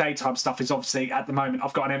do a lot of daytime stuff is obviously at the moment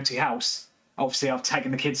I've got an empty house. Obviously, I've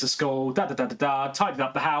taken the kids to school, tidied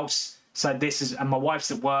up the house. So this is, and my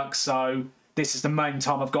wife's at work, so this is the main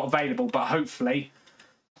time I've got available. But hopefully,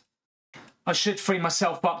 I should free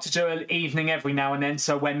myself up to do an evening every now and then.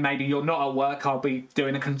 So when maybe you're not at work, I'll be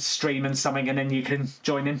doing a stream and something, and then you can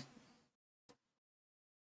join in.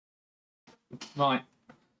 Right,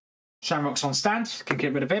 Shamrock's on stand. Can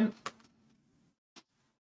get rid of him.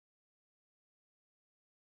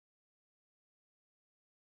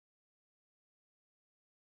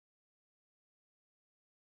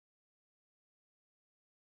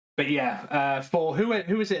 But yeah, for who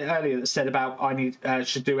was it earlier that said about I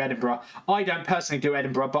should do Edinburgh? I don't personally do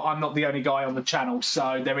Edinburgh, but I'm not the only guy on the channel,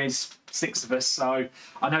 so there is 6 of us. So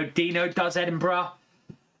I know Deano does Edinburgh,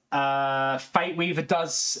 Fate Weaver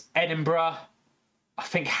does Edinburgh, I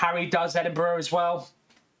think Harry does Edinburgh as well.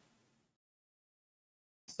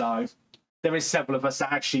 So there is several of us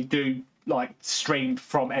that actually do like stream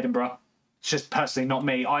from Edinburgh. It's just personally not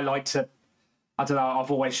me. I like to. I don't know, I've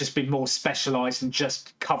always just been more specialised in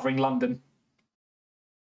just covering London.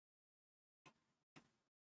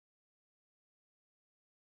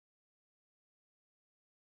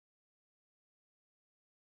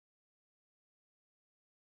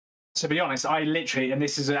 To be honest, I literally, and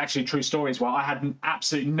this is actually a true story as well, I had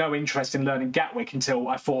absolutely no interest in learning Gatwick until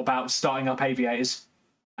I thought about starting up Aviators.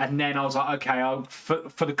 And then I was like, okay,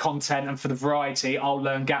 for the content and for the variety, I'll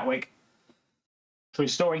learn Gatwick. True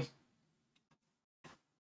story.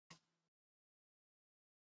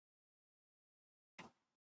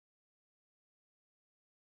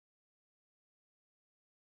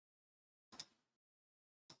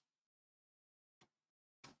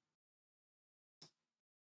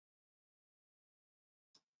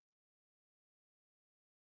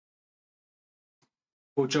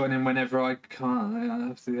 We'll join in whenever I can. I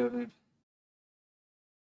have to go.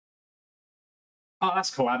 Oh,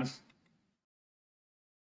 that's cool, Adam.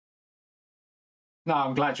 No,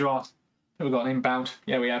 I'm glad you asked. We've got an inbound.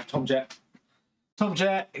 Yeah, we have Tom Jet. Tom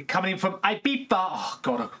Jet coming in from Ibiza. Oh,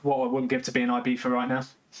 God, what I wouldn't give to be in Ibiza right now.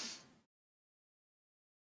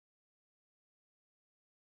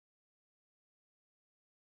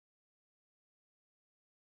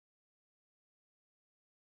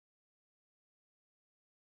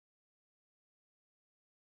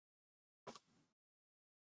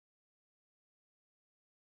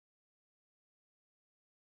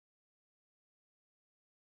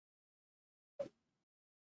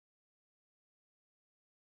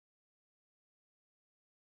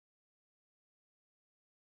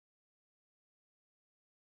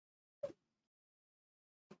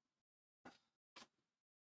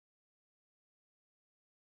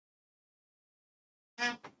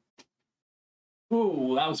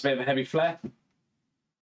 Ooh, that was a bit of a heavy flare.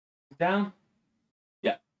 Down.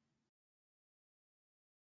 Yeah.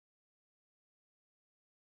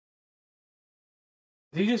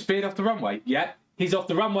 Did he just veered off the runway? Yeah. He's off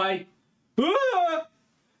the runway. Ah!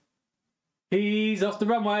 He's off the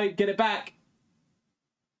runway. Get it back.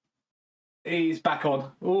 He's back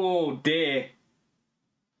on. Oh, dear.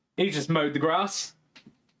 He just mowed the grass.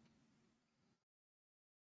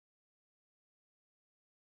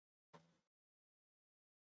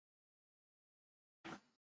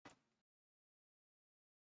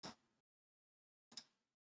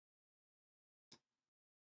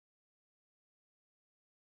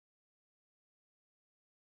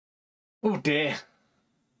 Oh, dear.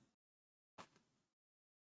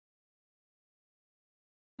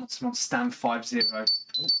 What's on stand 50? Oh,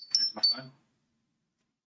 there's my phone.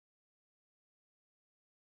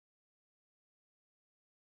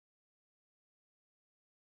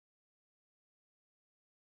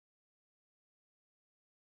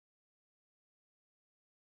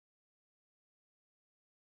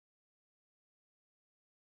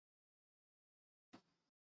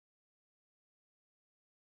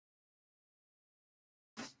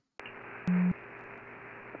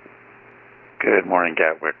 Good morning,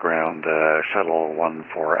 Gatwick ground. Shuttle 14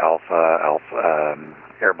 Alpha,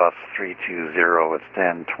 Airbus 320, it's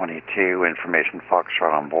 1022, information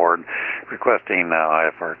Foxtrot on board, requesting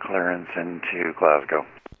IFR clearance into Glasgow.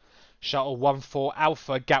 Shuttle 14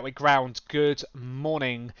 Alpha, Gatwick ground, good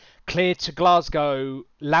morning. Cleared to Glasgow,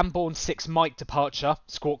 Lambourne 6 Mike departure,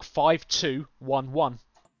 squawk 5211.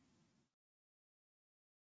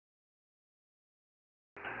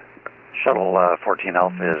 Shuttle 14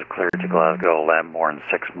 Alpha is cleared to Glasgow, Lambourne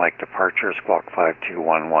 6 Mike departure, squawk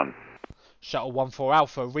 5211. Shuttle 14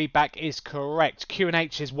 Alpha, readback is correct.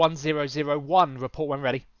 QNH is 1001, report when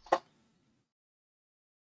ready.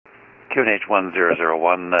 QNH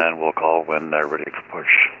 1001, and we'll call when ready for push.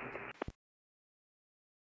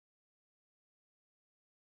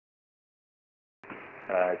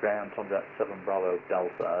 Ground, Tomjet 7 Bravo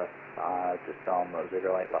Delta, just on 08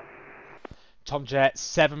 left. Tomjet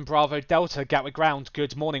 7 Bravo Delta, Gatwick ground,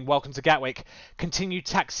 good morning, welcome to Gatwick. Continue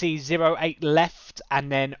taxi 08 left,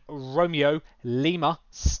 and then Romeo Lima,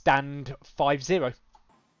 stand 50.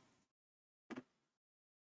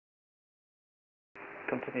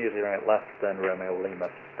 Continue 08 left, then Romeo Lima,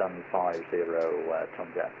 stand 50,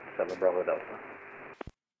 Tomjet 7 Bravo Delta.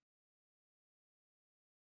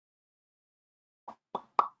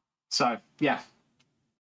 So, yeah.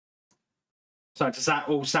 So does that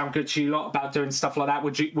all sound good to you lot about doing stuff like that?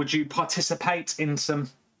 Would you participate in some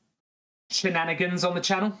shenanigans on the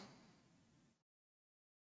channel?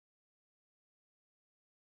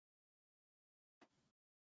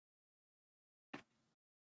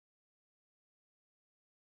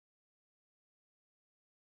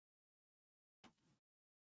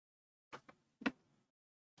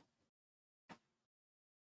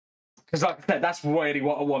 Because like I said, that's really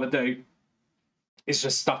what I want to do. It's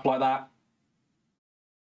just stuff like that.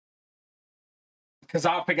 Because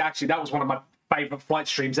I think actually that was one of my favourite flight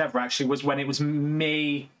streams ever, actually, was when it was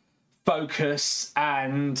me, Focus,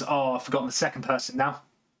 and, oh, I've forgotten the second person now.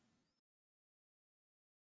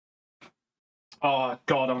 Oh,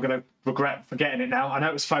 God, I'm going to regret forgetting it now. I know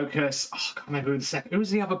it was Focus. Oh, I can't remember who the second... Who was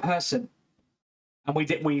the other person? And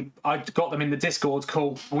I got them in the Discord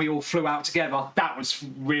call, and we all flew out together. That was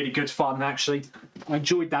really good fun, actually. I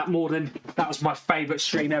enjoyed that more than... That was my favourite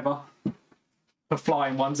stream ever. For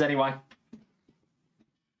flying ones, anyway.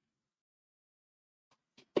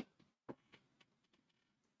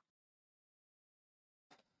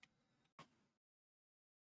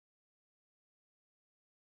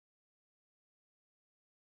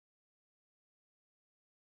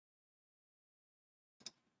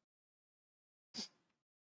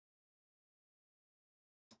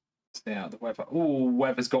 Yeah, the weather. Oh,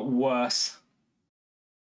 weather's got worse.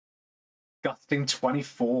 Gusting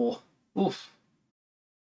 24. Oof.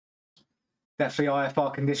 Definitely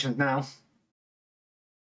IFR conditions now.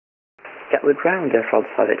 Gatwick ground, Air France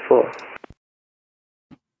 584.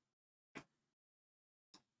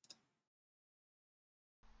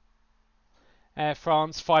 Air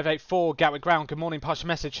France 584, Gatwick ground, good morning, pass your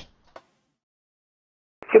message.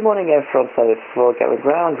 Good morning, Air France 584, Gatwick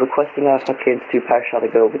ground, requesting IFR clearance to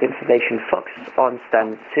Paris-Charles with information Fox on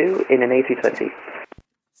stand 2 in an A320.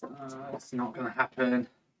 It's not going to happen.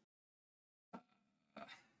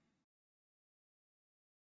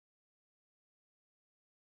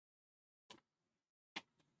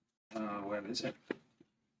 Where is it?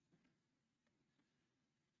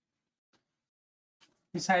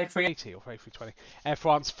 You say 380 or 320. Air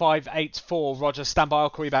France 584, Roger, stand by, I'll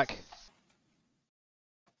call you back.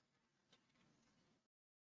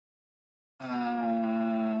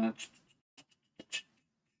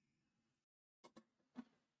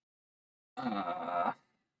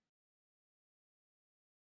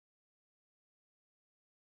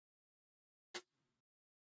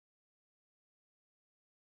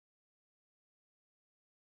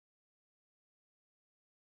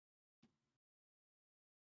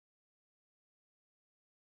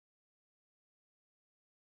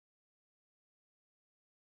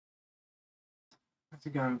 Where's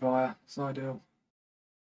it going via? It's ideal.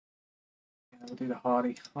 Yeah, we'll do the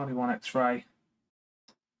Hardy 1 X-ray.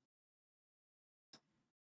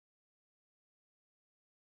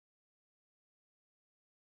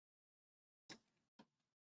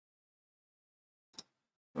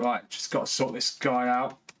 Right, just got to sort this guy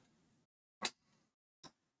out.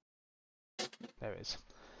 There it is.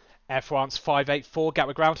 Air France 584,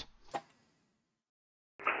 Gatwick ground.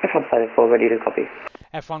 Air France 584, ready to copy.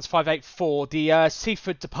 Air France 584, the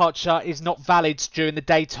Seaford departure is not valid during the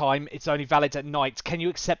daytime, it's only valid at night. Can you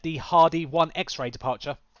accept the Hardy 1 X-ray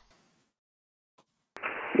departure?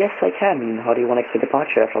 Yes, I can. Hardy 1 X-ray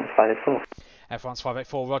departure, Air France 584. Air France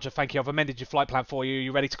 584, roger, thank you. I've amended your flight plan for you.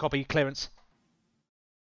 You ready to copy clearance?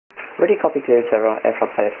 Ready, copy clearance, Air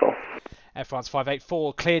France 584. Air France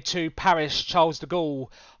 584, cleared to Paris, Charles de Gaulle,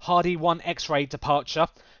 Hardy 1 X-ray departure,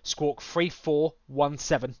 squawk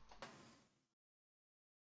 3417.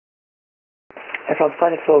 Air France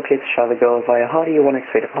 584, cleared to Charles de Gaulle via Hardy 1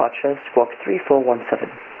 X-ray departure, squawk 3417.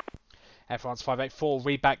 Air France 584,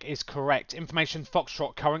 readback is correct. Information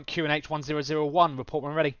Foxtrot, current QNH 1001, report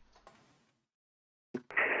when ready.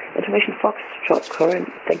 Information Foxtrot, current,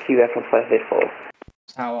 thank you, Air France 584.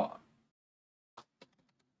 Tower.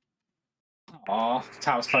 Oh,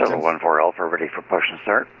 tower's closing. Shuttle 14 Alpha ready for push and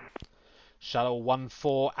start. Shuttle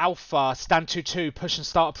 14 Alpha, stand 22, push and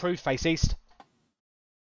start approved, face east.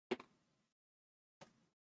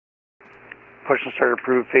 Push and start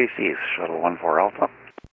approved, face east. Shuttle 14 Alpha.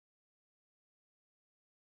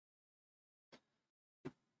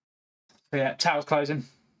 Yeah, tower's closing.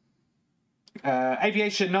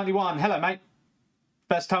 Aviation 91, hello mate.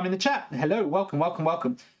 First time in the chat. Hello, welcome, welcome,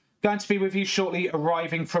 welcome. Going to be with you shortly,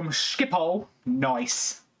 arriving from Schiphol.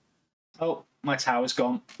 Nice. Oh, my tower's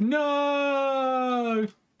gone. No!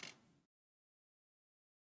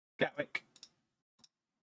 Gatwick.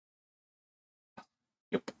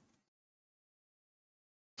 Yep.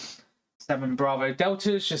 7 Bravo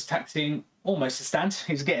Delta's just taxiing almost to stand.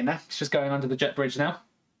 He's getting there. He's just going under the jet bridge now.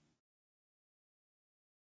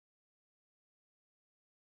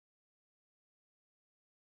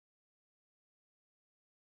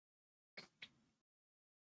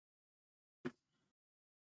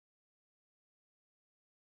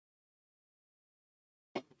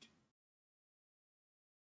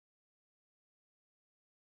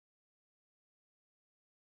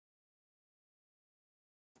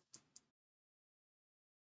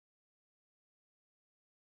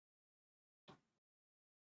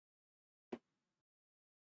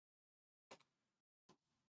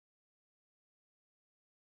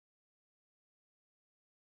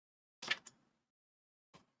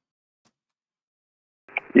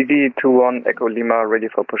 EV21 Echo Lima ready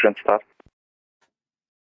for push and start.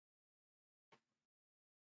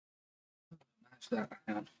 Hang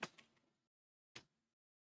on.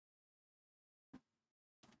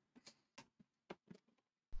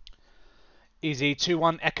 Easy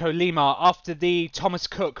 21 Echo Lima. After the Thomas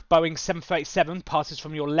Cook Boeing 737 passes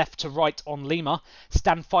from your left to right on Lima,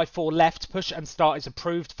 stand 54 left, push and start is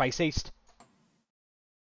approved, face east.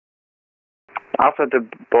 After the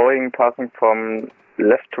Boeing passing from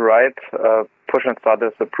left to right, push and start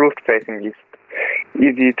is approved, facing east.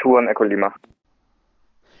 EV21 Echo Lima.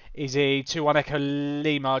 Easy 21 Echo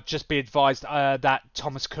Lima. Just be advised that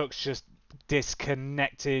Thomas Cook's just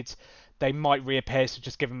disconnected. They might reappear, so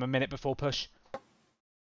just give them a minute before push.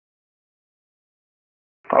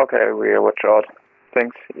 Okay, we watch out.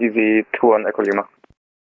 Thanks. EV21 Echo Lima.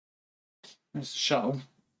 There's the shuttle.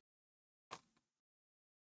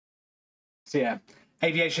 So yeah,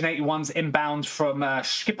 Aviation 81's inbound from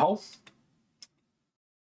Schiphol.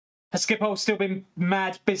 Has Schiphol still been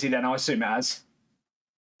mad busy then? I assume it has.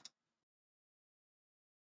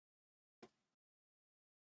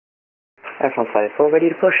 Air France 584, ready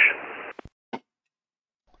to push.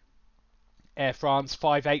 Air France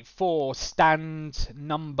 584, stand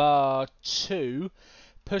number 2.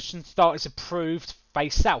 Push and start is approved,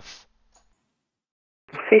 face south.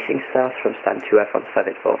 Facing south from stand 2, Air France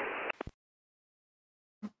 584.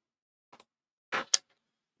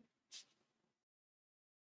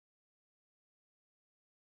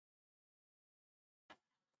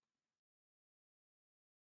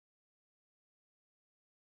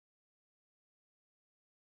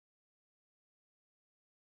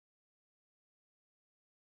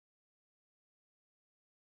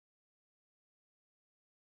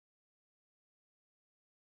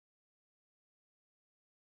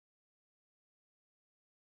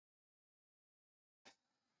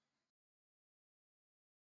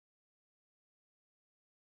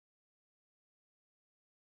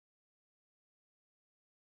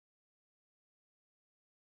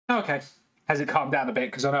 Okay. Has it calmed down a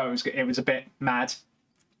bit? Because I know it was a bit mad.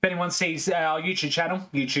 If anyone sees our YouTube channel,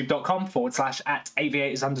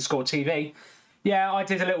 youtube.com/@aviators_TV, yeah, I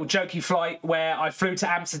did a little jokey flight where I flew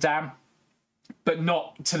to Amsterdam, but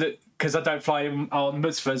not to the, because I don't fly on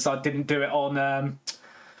Musfas. I didn't do it on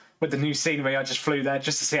with the new scenery. I just flew there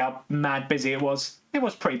just to see how mad busy it was. It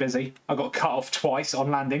was pretty busy. I got cut off twice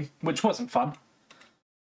on landing, which wasn't fun.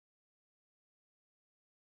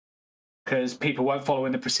 Because people weren't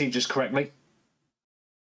following the procedures correctly.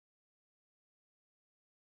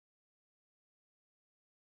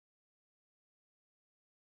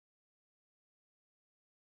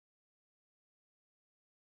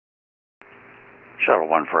 Shuttle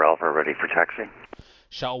 14 Alpha ready for taxi.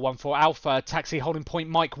 Shuttle 14 Alpha, taxi holding point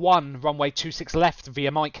Mike 1, runway 26 left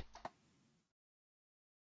via Mike.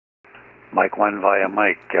 Mike 1 via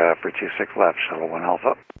Mike for 26 left, Shuttle 1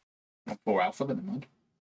 Alpha. 4 Alpha, never mind.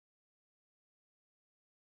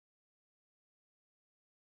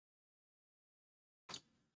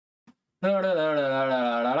 La, la, la, la,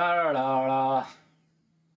 la, la, la, la.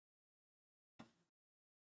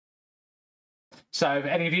 So, have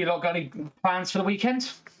any of you lot got any plans for the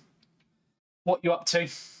weekend? What you up to?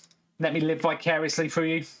 Let me live vicariously through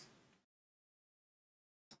you.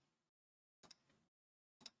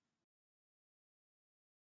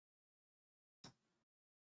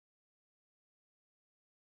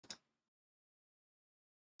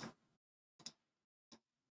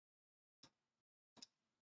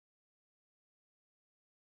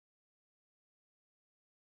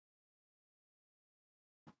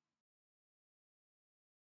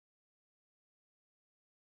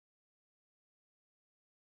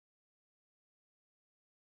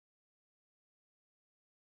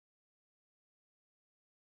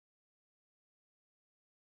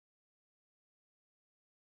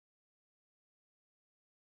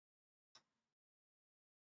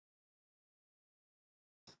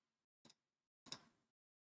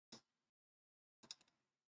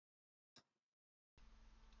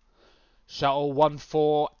 Shuttle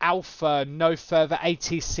 14 Alpha, no further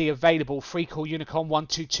ATC available. Free call Unicorn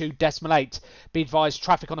 122.8. Be advised,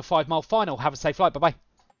 traffic on a 5 mile final. Have a safe flight. Bye bye.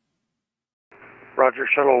 Roger,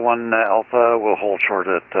 Shuttle 1 Alpha will hold short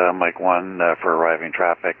at Mike 1 for arriving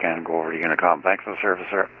traffic and go over to Unicom. Thanks for the service,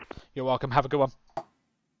 sir. You're welcome. Have a good one.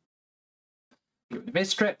 Give it a bit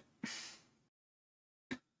trip.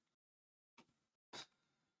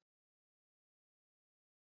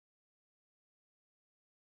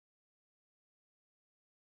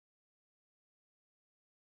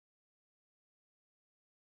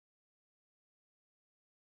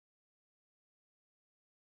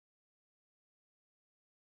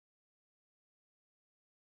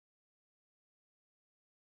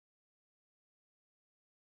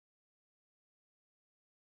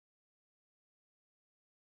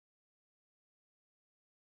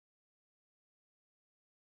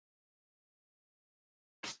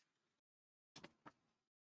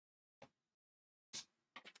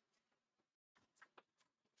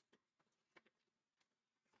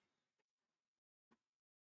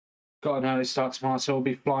 Got an early start tomorrow, so we'll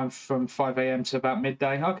be flying from 5 AM to about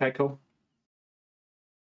midday. Okay, cool.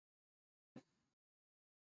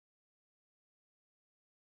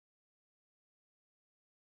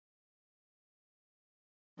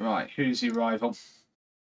 Right, who's the arrival?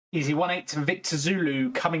 Easy 18 to Victor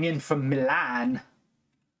Zulu coming in from Milan.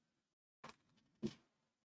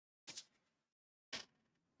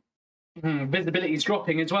 Visibility is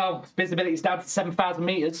dropping as well. Visibility is down to 7,000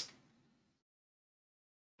 meters.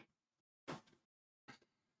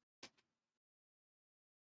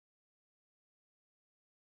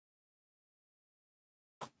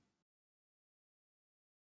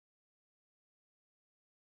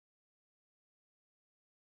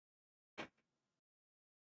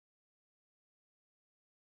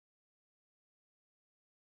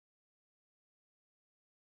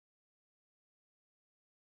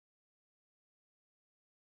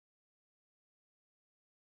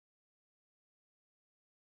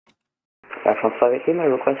 From 518, I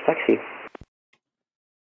request taxi.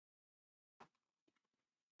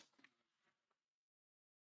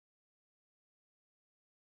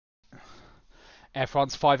 Air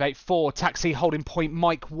France 584, taxi holding point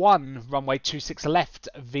Mike 1, runway 26 left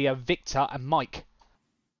via Victor and Mike.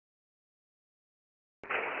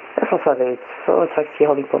 Air France 584, taxi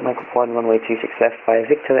holding point Mike 1, runway 26 left via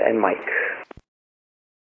Victor and Mike.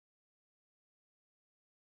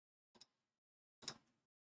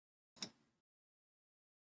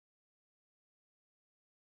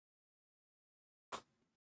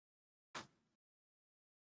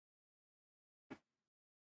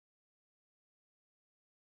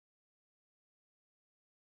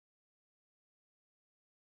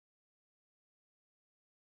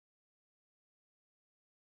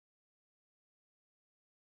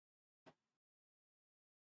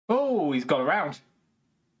 Oh, he's got around.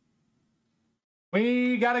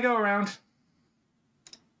 We gotta go around.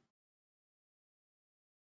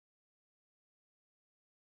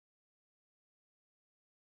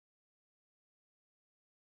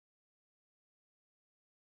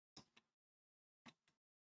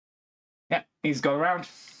 Yeah, he's got around.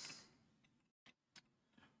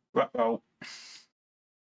 Uh-oh.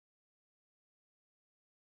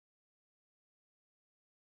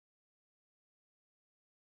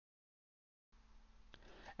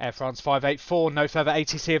 Air France 584, no further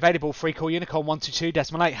ATC available. Free call Unicorn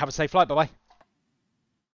 122.8. Have a safe flight. Bye bye.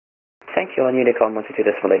 Thank you on Unicorn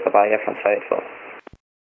 122.8. Bye bye, Air France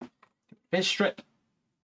 584. Here's strip.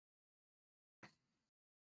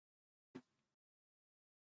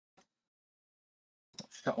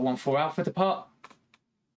 Shuttle 14 Alpha depart.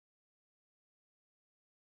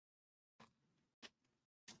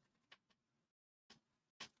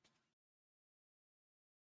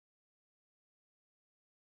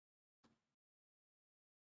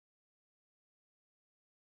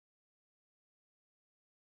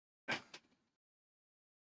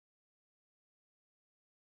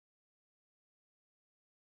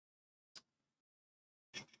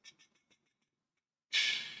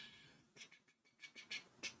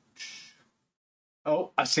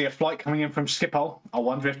 Oh, I see a flight coming in from Schiphol. I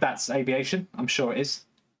wonder if that's aviation. I'm sure it is.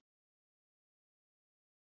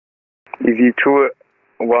 Easy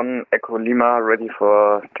 2-1 Echo Lima, ready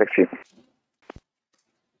for taxi.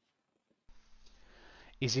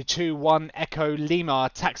 Easy 2-1 Echo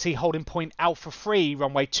Lima, taxi holding point Alpha 3,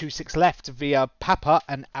 runway 26 left via Papa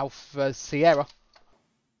and Alpha Sierra.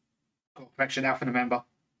 Correction, Alpha November.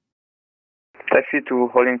 Taxi to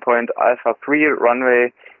holding point Alpha 3,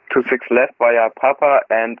 runway 26 left via Papa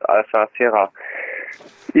and Alpha Sierra.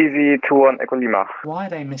 Easy 2-1 Echo Lima. Why are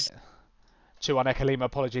they missing? 2-1 Echo Lima,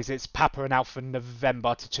 apologies. It's Papa and Alpha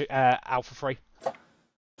November to Alpha 3.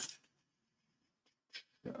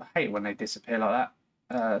 I hate when they disappear like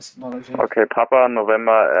that. Symbology. Okay, Papa,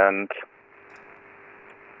 November and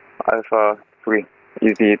Alpha 3.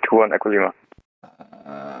 Easy 2-1 Echo Lima.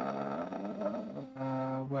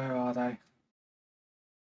 Where are they?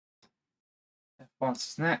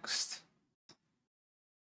 What's next?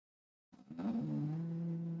 No,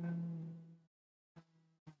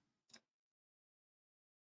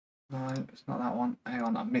 it's not that one. Hang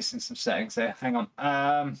on, I'm missing some settings there. Hang on.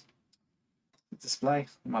 Display.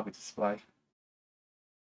 It might be display.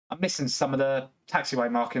 I'm missing some of the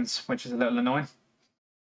taxiway markings, which is a little annoying.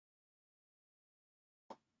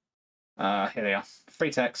 Here they are.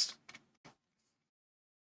 Free text.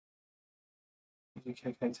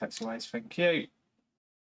 UKK taxiways, thank you.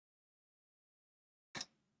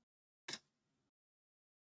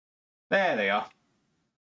 There they are.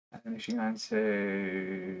 And then if you go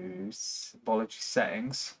into symbology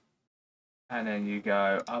settings, and then you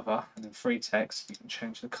go other, and then free text, you can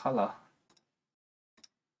change the color.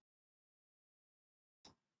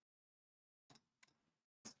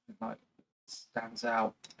 Like stands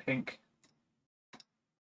out pink.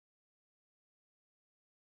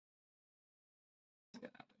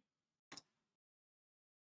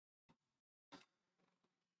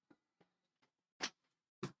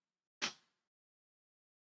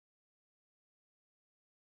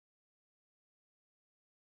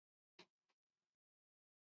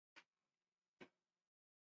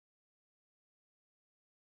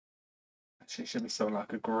 Actually, it should be something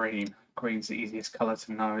like a green. Green's the easiest color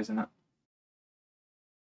to know, isn't it?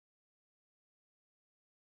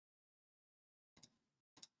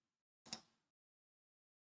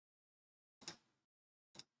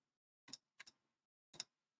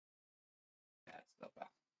 Yeah, it's not bad.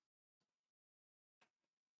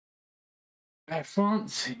 Air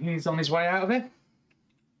France, he's on his way out of it.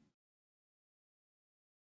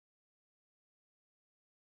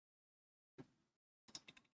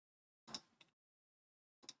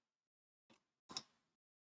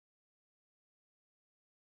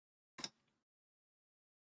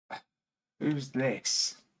 Who's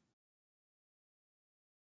this?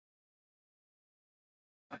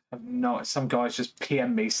 I have no. Some guys just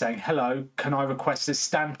PM me saying, "Hello, can I request this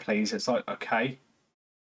stand, please?" It's like, okay.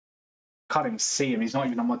 Can't even see him. He's not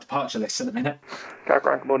even on my departure list at the minute.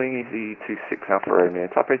 Gatwick, good morning. Easy 26 Alpha Romeo.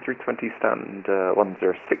 Taipei 320 stand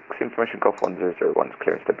 106. Information Golf 1001.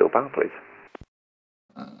 Clearance to Bilbao, please.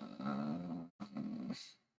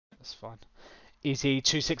 That's fine. Easy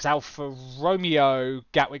 26 Alpha Romeo,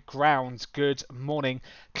 Gatwick ground. Good morning.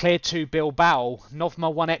 Clear to Bilbao.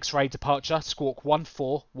 Novma 1 X-ray departure. Squawk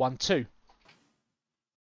 1412.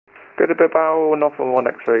 Go to Bilbao, Novma 1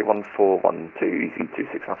 X-ray 1412. Easy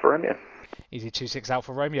 26 Alpha Romeo. Easy 26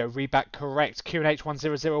 Alpha Romeo. Read back correct. QNH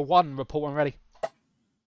 1001. Report when ready.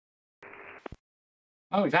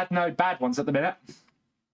 Oh, we've had no bad ones at the minute.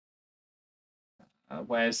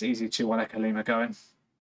 Where's Easy 21 Echo Lima going?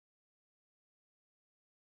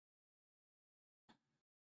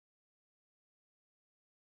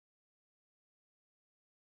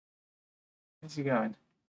 Where's he going?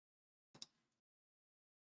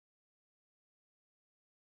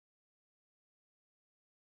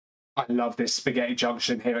 I love this spaghetti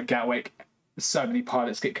junction here at Gatwick. So many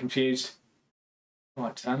pilots get confused.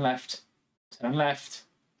 Right, turn left. Turn left.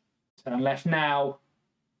 Turn left now.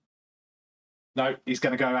 No, he's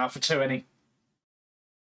going to go out for 2, isn't he?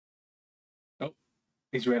 Oh,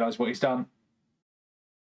 he's realised what he's done.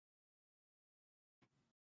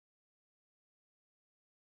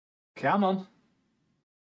 Come on.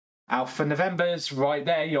 Alpha November's right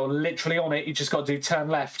there. You're literally on it. You just got to do turn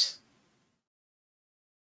left.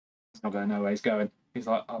 He's not going to know where he's going. He's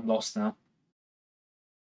like, I'm lost now.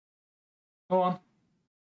 Go on.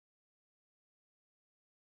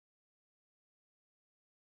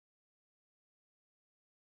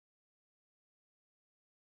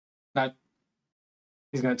 No.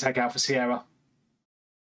 He's going to take Alpha Sierra.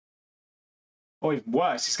 Or even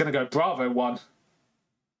worse, he's going to go Bravo 1.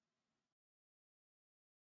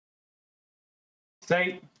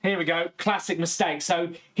 See, here we go. Classic mistake. So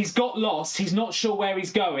he's got lost. He's not sure where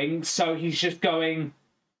he's going. So he's just going,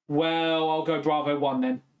 well, I'll go Bravo 1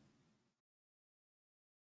 then.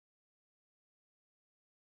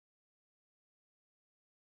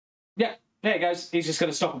 Yeah, there he goes. He's just going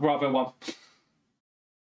to stop at Bravo 1.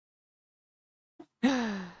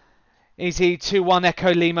 Easy 2-1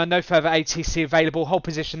 Echo Lima, no further ATC available. Hold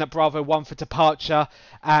position at Bravo 1 for departure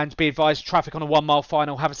and be advised traffic on a 1 mile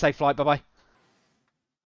final. Have a safe flight, bye bye.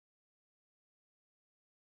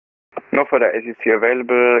 No further ATC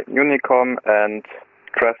available, Unicom and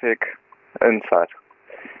traffic inside.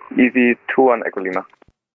 Easy 2-1 Echo Lima.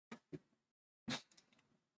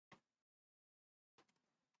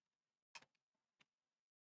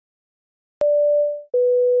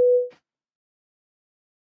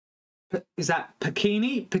 Is that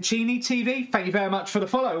Pacini TV? Thank you very much for the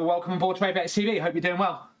follow. Welcome aboard to ABX TV. Hope you're doing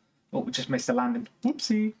well. Oh, we just missed the landing.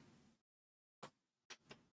 Whoopsie.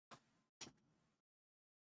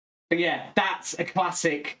 But yeah, that's a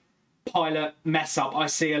classic pilot mess up. I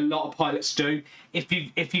see a lot of pilots do. If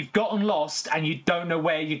you've gotten lost and you don't know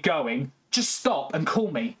where you're going, just stop and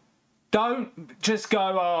call me. Don't just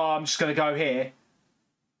go, oh, I'm just going to go here.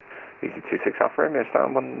 Easy 26 Alpha Romeo,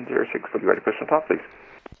 stand 106, will you ready to push on top, please?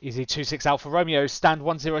 Easy 26 Alpha Romeo, stand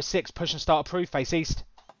 106, push and start approved, face east.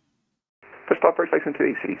 Push start approach facing to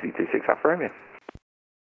east, easy 26 Alpha Romeo.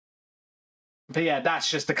 But yeah, that's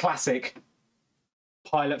just the classic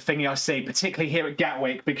pilot thingy I see, particularly here at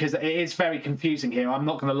Gatwick, because it is very confusing here, I'm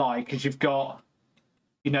not going to lie, because you've got,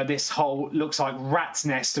 you know, this whole, looks like rat's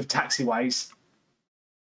nest of taxiways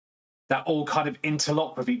that all kind of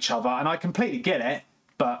interlock with each other, and I completely get it,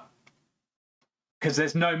 but because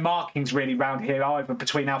there's no markings really around here either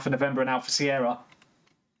between Alpha November and Alpha Sierra.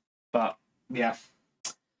 But, yeah.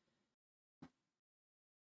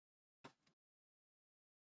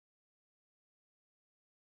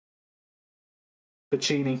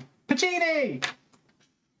 Pacini. Pacini!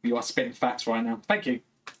 You are spitting facts right now. Thank you.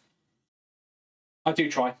 I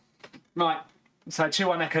do try. Right. So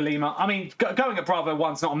 2-1 Echo Lima. I mean, going at Bravo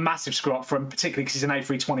 1's not a massive screw up for him, particularly because he's an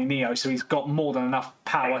A320 Neo, so he's got more than enough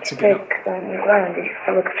power to get up.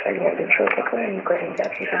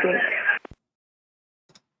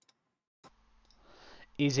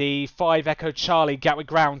 Easy 5 Echo Charlie, Gatwick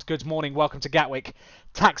ground. Good morning, welcome to Gatwick.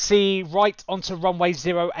 Taxi right onto runway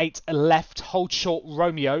 08 left, hold short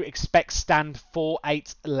Romeo, expect stand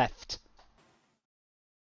 48 left.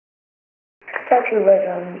 Taxi right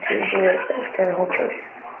on to 08 left and hold short.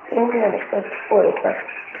 England expect 48 left,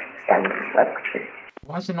 stand left.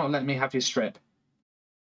 Why is it not letting me have your strip?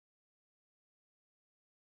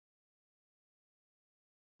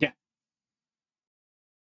 Yeah.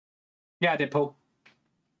 Yeah, I did, Paul.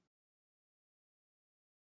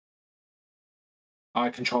 I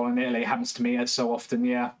control in Italy. It happens to me so often,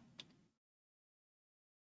 yeah.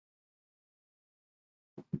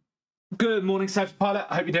 Good morning, Safety Pilot.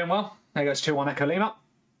 I hope you're doing well. There goes 2-1 Echo Lima.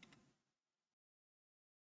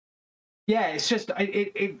 Yeah, it's just,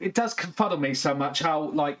 it does confuddle me so much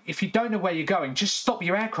how, like, if you don't know where you're going, just stop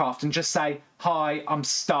your aircraft and just say, hi, I'm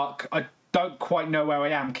stuck. I don't quite know where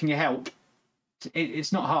I am. Can you help?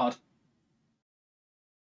 It's not hard.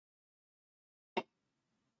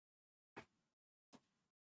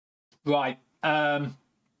 Right.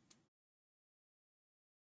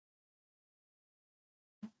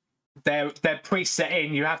 They're preset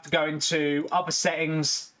in. You have to go into other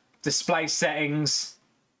settings, display settings.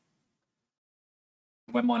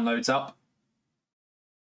 When mine loads up.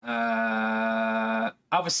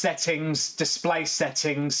 Other settings, display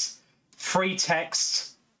settings, free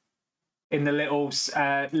text in the little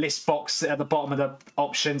list box at the bottom of the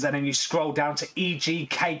options, and then you scroll down to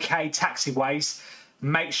EGKK taxiways.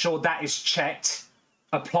 Make sure that is checked,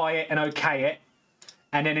 apply it and OK it.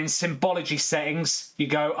 And then in symbology settings, you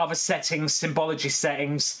go other settings, symbology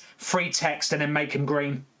settings, free text, and then make them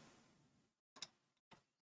green.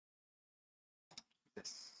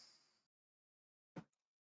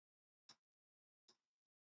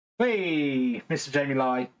 Hey, Mr. Jamie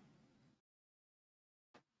Lai.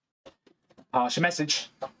 Pass your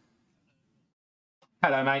message.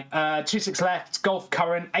 Hello, mate. 26 left, Golf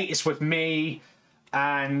Current, 8 is with me,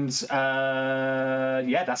 and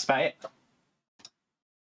yeah, that's about it.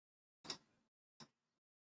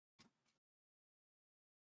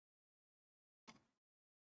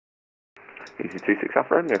 Easy 26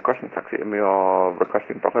 Alpha Romeo, question taxi, and we are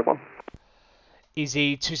requesting Bravo 1.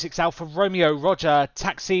 Easy 26 Alpha Romeo, Roger.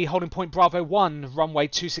 Taxi holding point Bravo 1, runway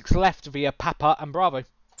 26 left via Papa and Bravo.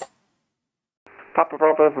 Papa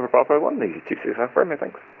Bravo for Bravo 1, easy 26 Alpha Romeo,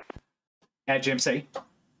 thanks. GMC.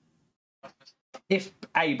 If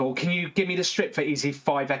able, can you give me the strip for Easy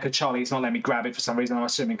 5 Echo Charlie? It's not letting me grab it for some reason, I'm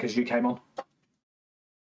assuming because you came on.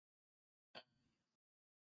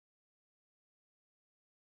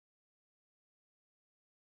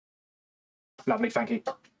 Lovely, thank you.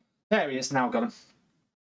 There he is, now got him.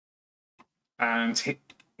 And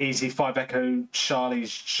Easy 5 Echo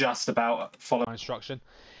Charlie's just about following instruction.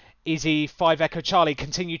 Easy 5 Echo Charlie,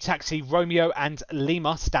 continue taxi Romeo and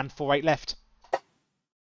Lima, stand 48 left.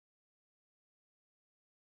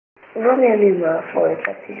 Romeo Lima for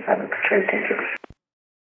taxi 5 Echo Charlie, thank you.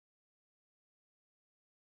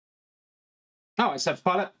 Oh, it's Self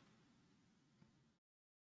Pilot.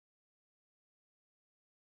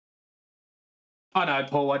 I know,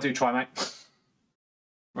 Paul, I do try, mate.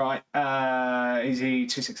 Right, Easy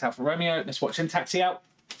 26 Alpha Romeo. Let's watch him taxi out.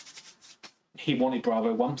 He wanted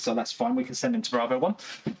Bravo 1, so that's fine. We can send him to Bravo 1.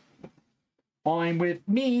 Fine with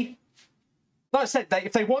me. Like I said,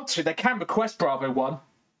 if they want to, they can request Bravo 1,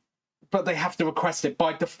 but they have to request it.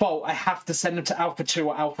 By default, I have to send them to Alpha 2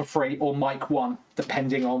 or Alpha 3 or Mike 1,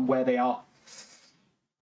 depending on where they are.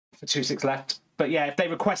 For 26 left. But yeah, if they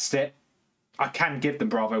request it, I can give them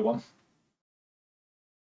Bravo 1.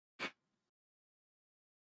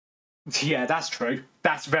 Yeah, that's true.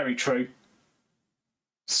 That's very true.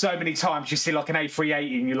 So many times you see like an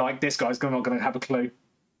A380 and you're like, this guy's not going to have a clue.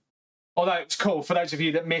 Although it's cool, for those of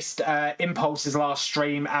you that missed Impulse's last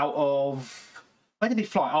stream out of... Where did he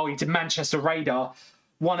fly? Oh, he did Manchester Radar.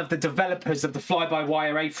 One of the developers of the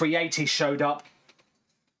fly-by-wire A380 showed up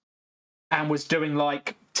and was doing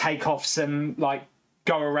like takeoffs and like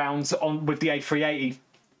go-arounds on with the A380,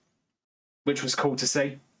 which was cool to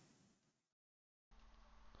see.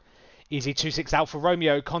 Easy 26 Alpha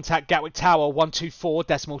Romeo, contact Gatwick Tower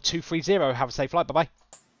 124.230. Have a safe flight, bye-bye.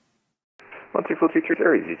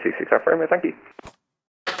 124.230, easy 26 Alpha Romeo, thank you.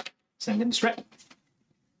 Send in the strip.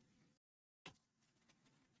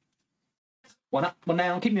 One up, one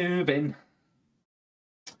down, keep moving.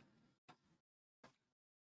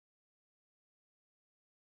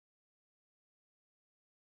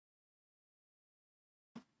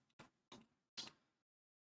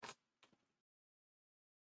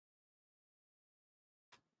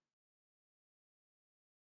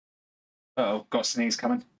 Uh-oh, got a sneeze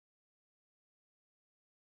coming.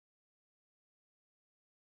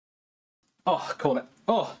 Oh, call it.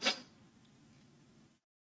 Oh.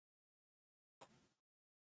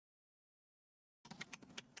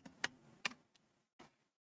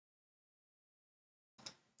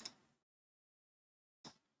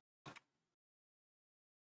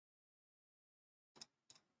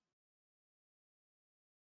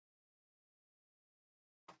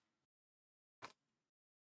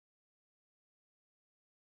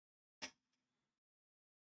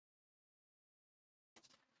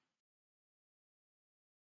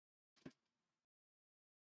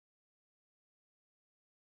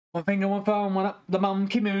 One finger, one phone, one up, the mum,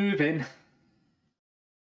 keep moving.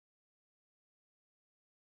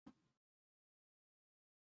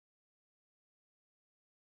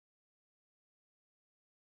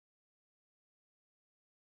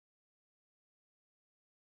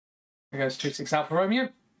 There goes 26 Alpha Romeo.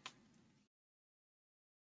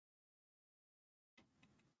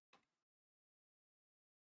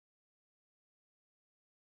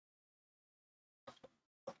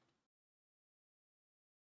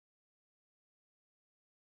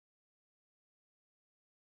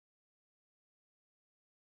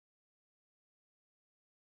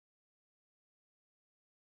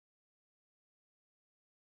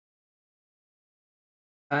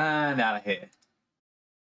 And out of here.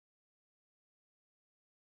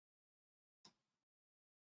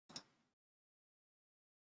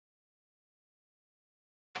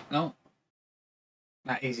 No.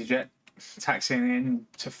 That EasyJet taxiing in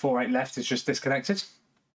to 48 left is just disconnected.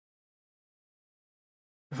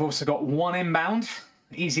 We've also got one inbound,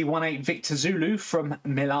 Easy 18 Victor Zulu from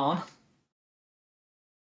Milan.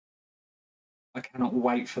 I cannot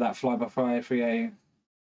wait for that fly-by-fly 3A.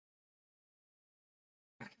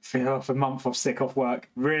 I Feel off a month off sick off work.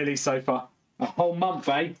 Really, so far? A whole month,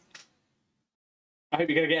 eh? I hope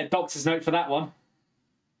you're going to get a doctor's note for that one.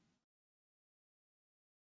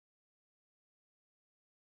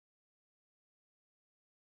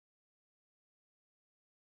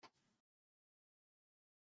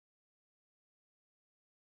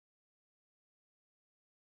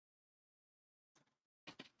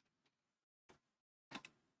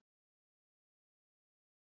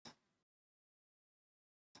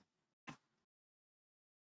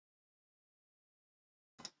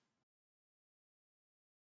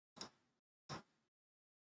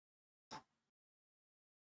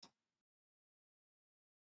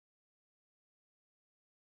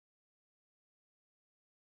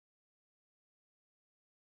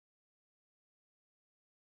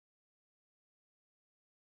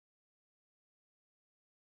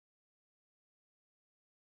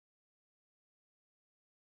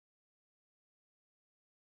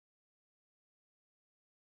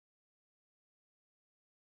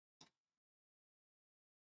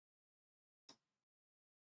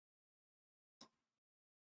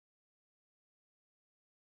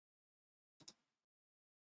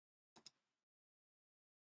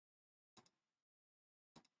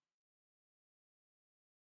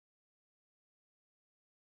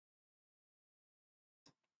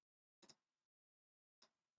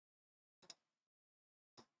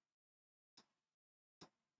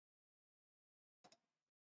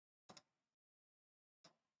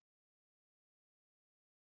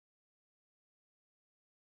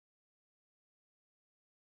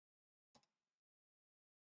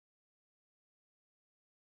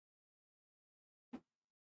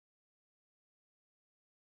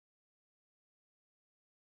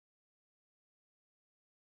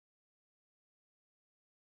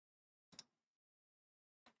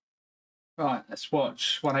 Right, let's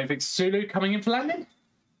watch 1-8 Victor Zulu coming in for landing.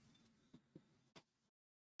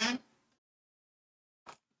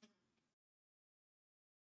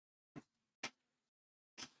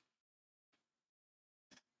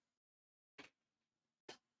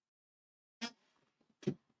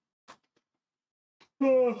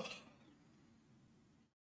 Oh.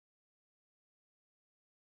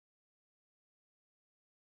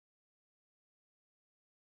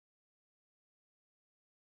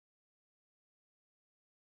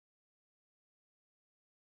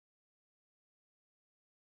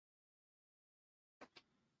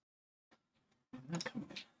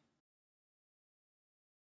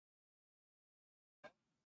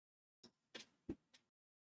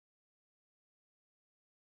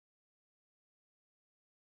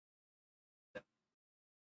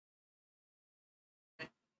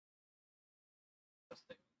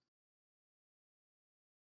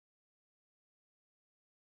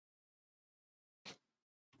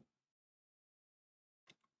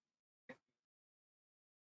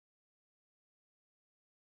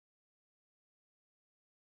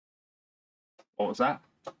 What was that?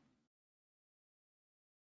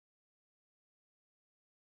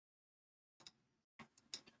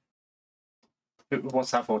 What's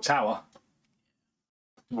that for? Tower?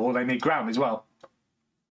 Well, they need ground as well.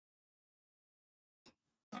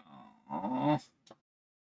 Oh.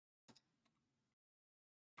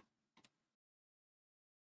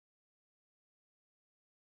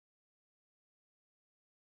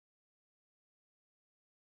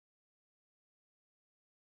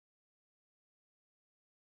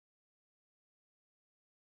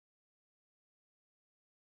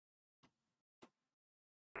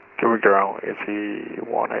 Gatwick ground, AC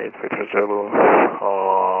 18 Victor Zulu,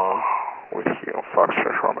 with you on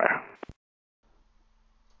Foxtrot Romeo.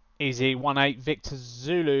 Easy 1-8 Victor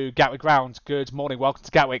Zulu, Gatwick ground. Good morning, welcome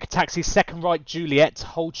to Gatwick. Taxi second right Juliet,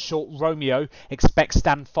 hold short Romeo, expect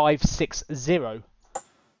stand 560. So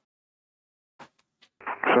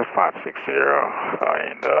 560,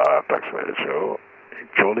 and taxi to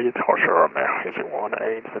Juliet, hold short Romeo, AC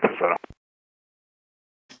 18 Victor Zulu.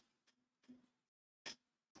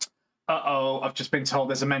 Uh-oh, I've just been told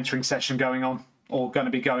there's a mentoring session going on, or going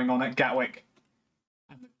to be going on at Gatwick.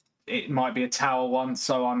 It might be a tower one,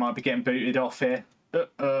 so I might be getting booted off here.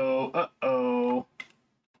 Uh-oh, uh-oh.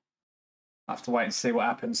 I have to wait and see what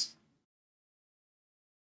happens.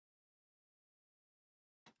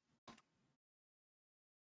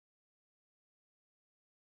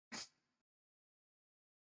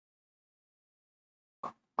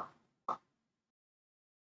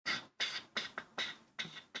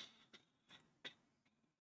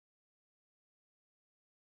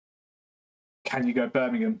 Can you go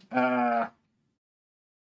Birmingham? I've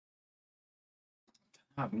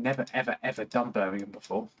never, ever, ever done Birmingham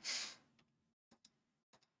before.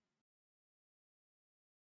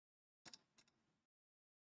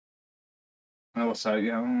 And also,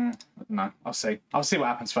 yeah, I don't know. I'll see. I'll see what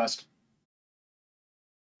happens first.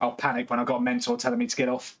 I'll panic when I've got a mentor telling me to get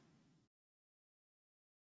off.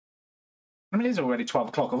 I mean, it is already 12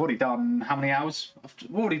 o'clock. I've already done how many hours? I've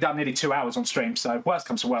already done nearly 2 hours on stream, so worst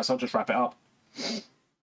comes to worst, I'll just wrap it up.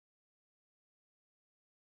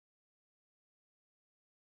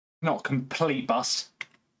 Not complete bust.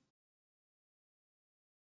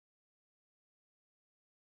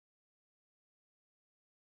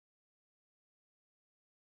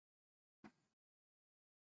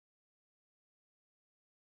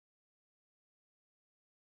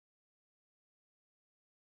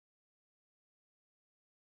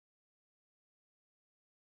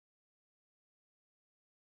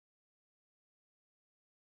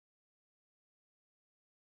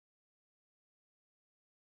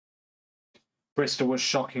 Bristol was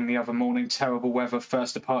shocking the other morning. Terrible weather.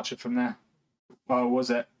 First departure from there. Oh, was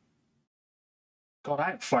it? God, I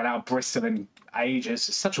haven't flown out of Bristol in ages.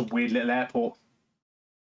 It's such a weird little airport.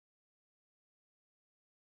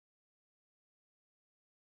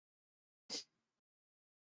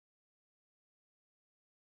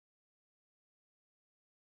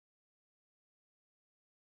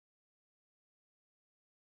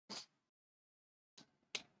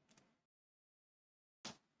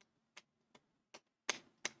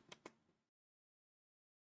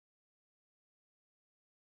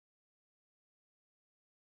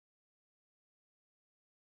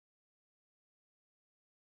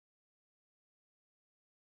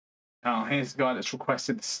 Oh, here's the guy that's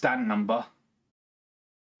requested the stand number.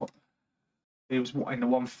 He was in the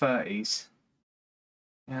 130s.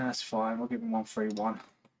 Yeah, that's fine. We'll give him 131.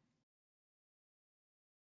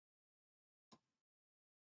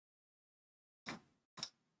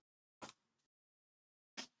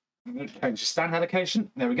 Change the stand allocation.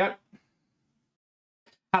 There we go.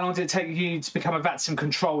 How long did it take you to become a VATSIM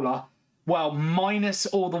controller? Well, minus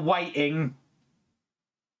all the waiting,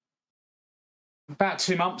 about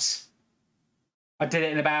 2 months. I did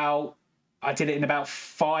it in about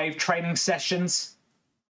 5 training sessions.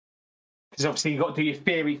 Because obviously you've got to do your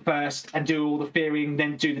theory first and do all the theory and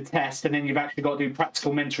then do the test, and then you've actually got to do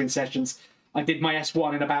practical mentoring sessions. I did my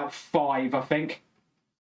S1 in about 5, I think.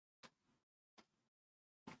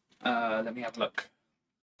 Let me have a look.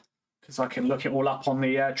 Because I can look it all up on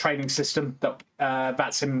the training system that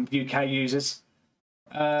VATSIM UK uses.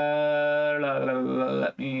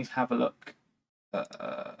 Let me have a look.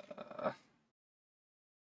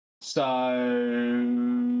 So...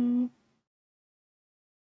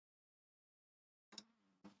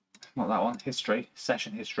 Not that one. History.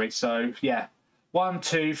 Session history. So, yeah. 1,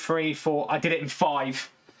 2, 3, 4. I did it in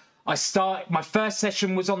 5. My first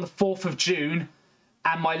session was on the 4th of June.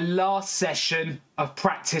 And my last session of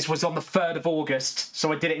practice was on the 3rd of August.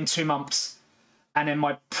 So I did it in 2 months. And then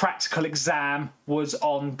my practical exam was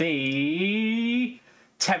on the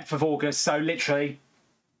 10th of August. So literally,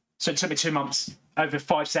 it took me 2 months over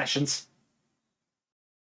 5 sessions.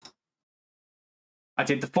 I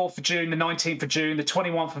did the 4th of June, the 19th of June, the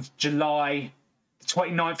 21st of July, the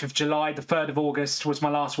 29th of July, the 3rd of August was my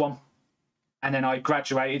last one. And then I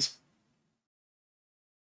graduated.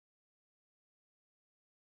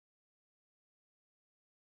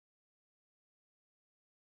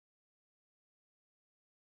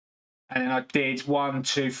 And then I did 1,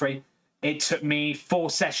 2, 3. It took me 4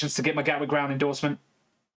 sessions to get my Gatwick ground endorsement.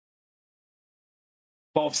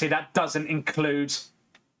 But obviously that doesn't include,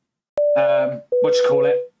 that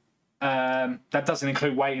doesn't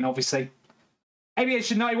include waiting, obviously.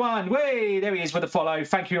 Aviation 91, way, there he is with a follow.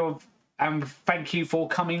 Thank you, and thank you for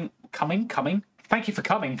coming. Thank you for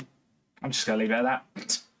coming. I'm just going to leave it at that.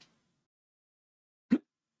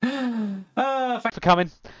 Thanks for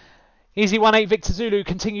coming. Easy 18 Victor Zulu,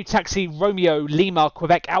 continue taxi Romeo Lima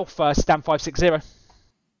Quebec Alpha, stand 560.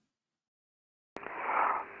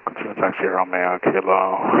 Continue taxi Romeo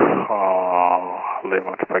Kilo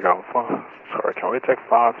Lima Quebec Alpha. Sorry, can we take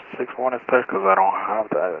 561 instead? Because I don't have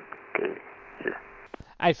that gate here.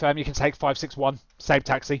 Hey firm, you can take 561, same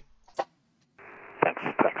taxi. Thanks.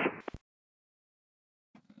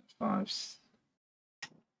 5.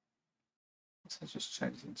 So just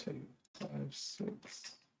change into 5,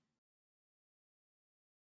 6.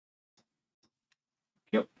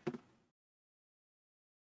 Yep.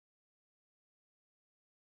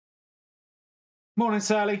 Morning,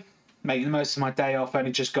 Surly. Making the most of my day off.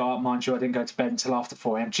 Only just got up, mind you. I didn't go to bed until after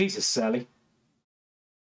 4 AM. Jesus, Surly.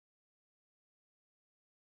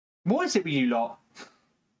 What is it with you lot?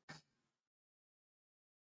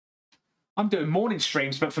 I'm doing morning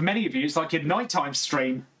streams, but for many of you, it's like your nighttime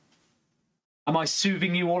stream. Am I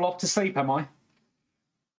soothing you all off to sleep, am I?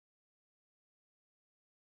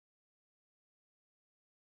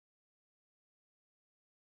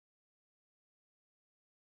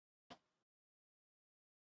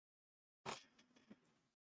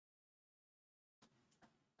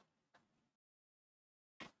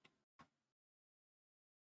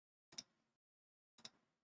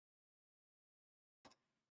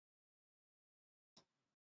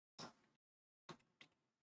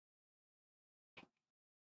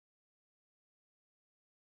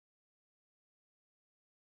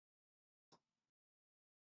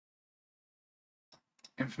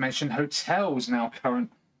 Information hotels now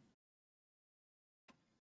current.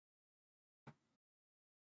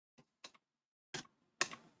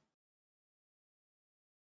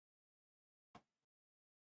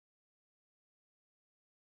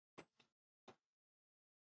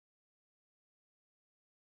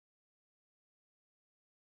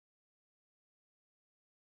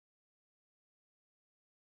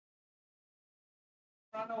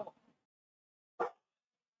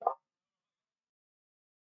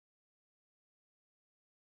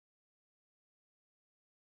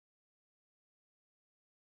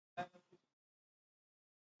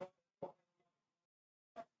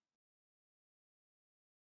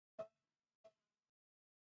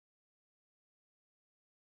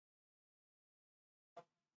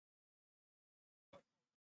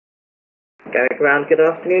 Gatwick Ground, good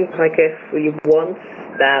afternoon. Pike F31,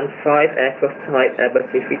 stand 5, aircraft type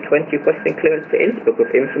Airbus A320, requesting clearance to Innsbruck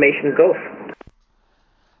with information Golf.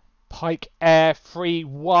 Pike Air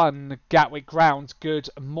 31, Gatwick Ground, good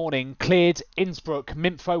morning. Cleared Innsbruck,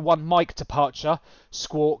 Minfo 1 Mike departure,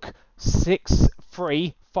 squawk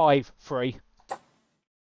 6353.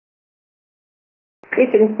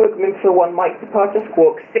 Cleared Innsbruck, Minfo 1 Mike departure,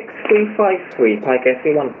 squawk 6353, Pike Air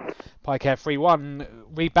 31. Pike Air 31,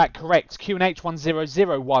 read back correct. QNH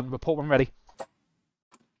 1001, report when ready.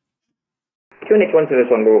 QNH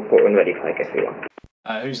 101 will report when ready, Pike Air 31.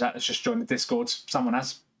 Who's that that's just joined the Discord? Someone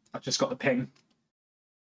has. I've just got the ping.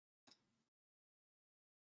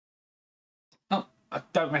 Oh, I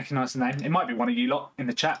don't recognise the name. It might be one of you lot in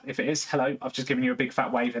the chat. If it is, hello. I've just given you a big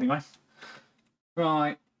fat wave anyway.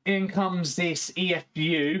 Right, in comes this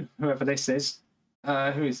EFU, whoever this is.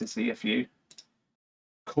 Who is this EFU?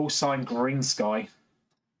 Call sign Green Sky.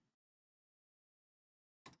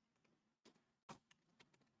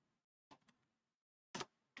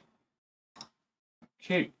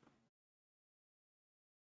 Cute.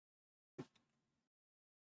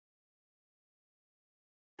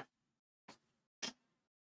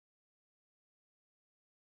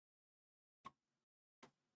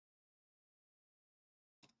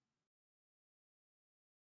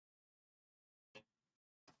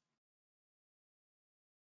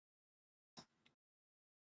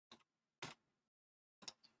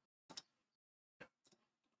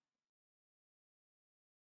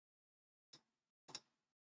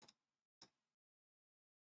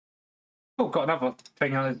 Oh, got another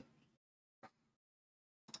thing on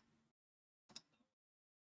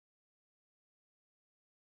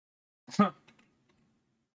it.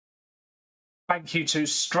 Thank you to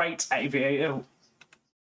Straight Aviator.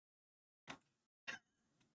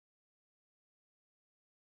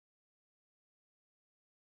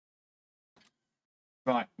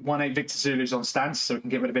 Right, 1-8 Victor Zulu's on stance, so we can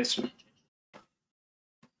get rid of this.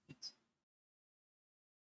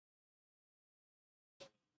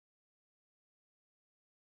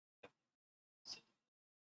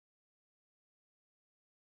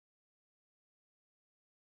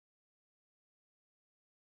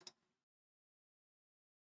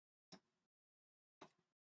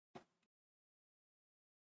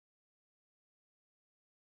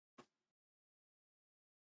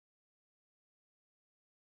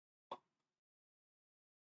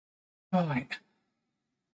 Right.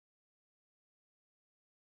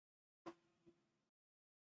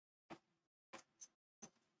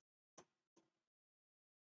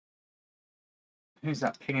 Who's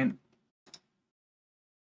that pinging?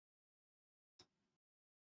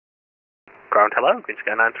 Ground, hello. Green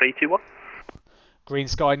Sky 9321. Green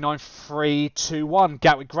Sky 9321,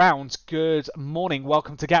 Gatwick Ground, good morning.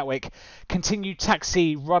 Welcome to Gatwick. Continue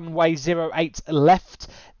taxi runway 08 left,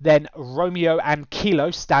 then Romeo and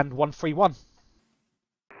Kilo, stand 131.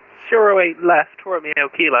 08 left, Romeo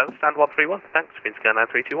Kilo, stand 131. Thanks, Green Sky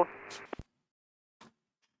 9321.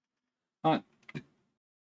 Right.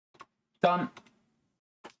 Done.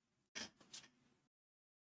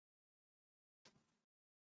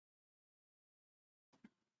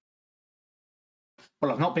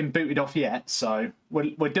 Well, I've not been booted off yet, so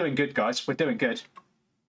we're doing good, guys. We're doing good.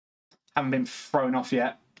 Haven't been thrown off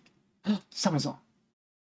yet. Someone's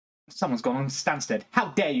gone on Stansted. How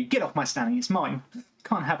dare you? Get off my standing. It's mine.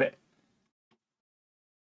 Can't have it.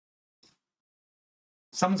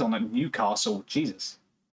 Someone's on at Newcastle. Jesus.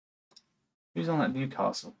 Who's on at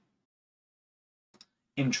Newcastle?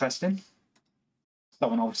 Interesting.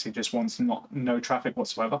 Someone obviously just wants no traffic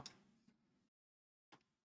whatsoever.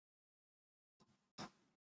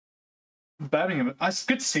 Birmingham. It's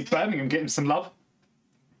good to see Birmingham getting some love.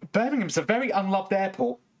 Birmingham's a very unloved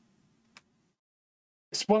airport.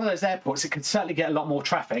 It's one of those airports that could certainly get a lot more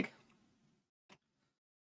traffic.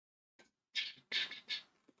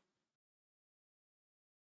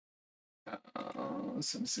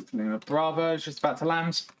 Bravo, just about to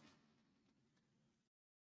land.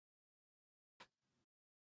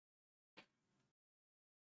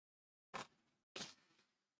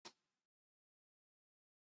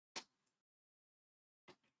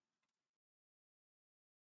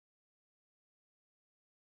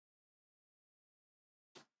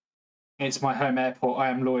 It's my home airport. I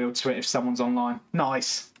am loyal to it if someone's online.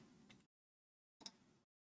 Nice.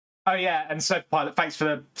 Oh, yeah, and so pilot, thanks for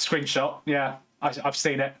the screenshot. Yeah, I've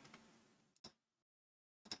seen it.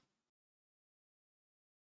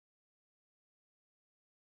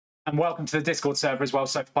 And welcome to the Discord server as well,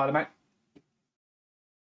 Sofa Pilot, mate.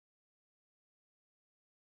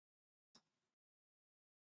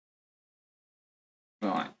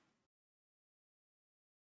 Right.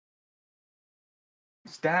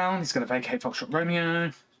 He's down. He's going to vacate Foxtrot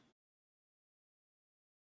Romeo.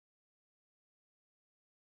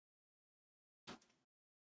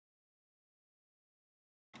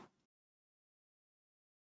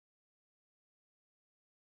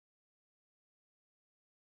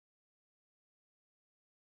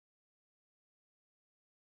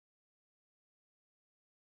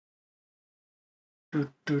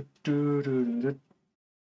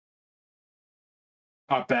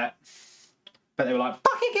 I bet they were like,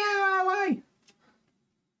 fucking get out of our way.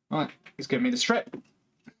 Right, he's giving me the strip.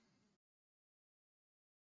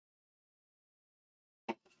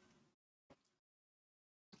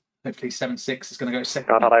 Hopefully 7-6 is going to go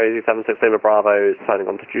second. Hello, 76 Lima Bravo is turning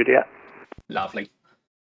on to Juliet. Lovely.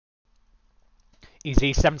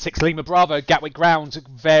 Easy 76 Lima Bravo, Gatwick ground.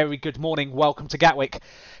 Very good morning. Welcome to Gatwick.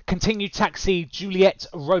 Continue taxi Juliet,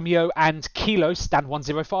 Romeo and Kilo, stand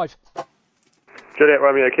 105. Juliet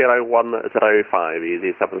Romeo Kilo 105,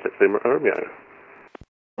 easy 76 Lima Romeo.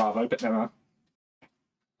 Bravo, bit there.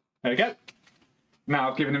 There we go.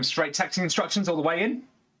 Now I've given him straight taxi instructions all the way in.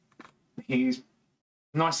 He's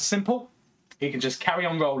nice and simple. He can just carry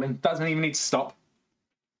on rolling. Doesn't even need to stop.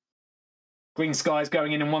 Green Sky's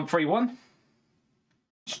going in 131.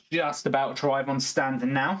 Just about to arrive on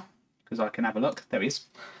standing now, because I can have a look. There he is.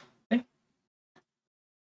 Okay.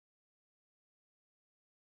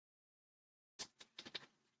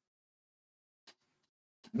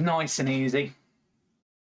 Nice and easy.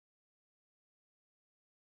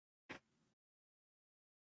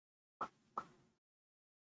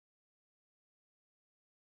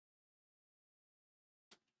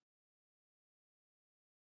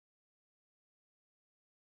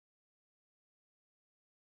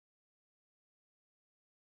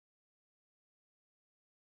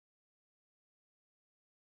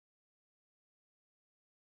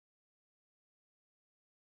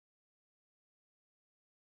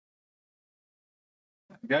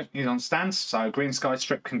 There we go. He's on stands, so Green Sky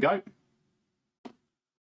strip can go.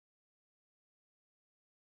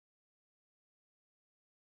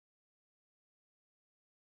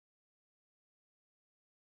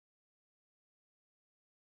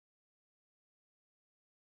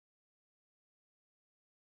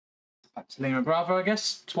 Back to Lima Bravo, I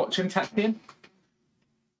guess, to watch him taxi in.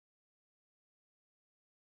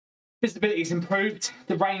 Visibility's improved.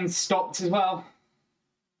 The rain's stopped as well.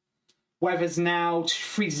 Weather's now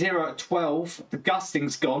 30 at 12. The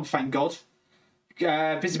gusting's gone, thank God.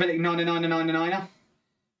 Visibility 99.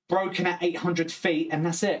 Broken at 800 feet, and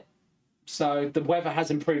that's it. So the weather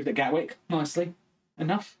has improved at Gatwick nicely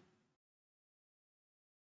enough.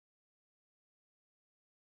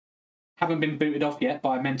 Haven't been booted off yet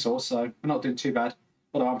by a mentor, so we're not doing too bad.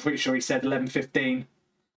 Although I'm pretty sure he said 11:15,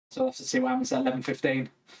 so I'll have to see what happens at 11:15.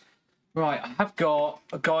 Right, I have got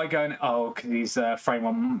a guy going. Oh, because he's frame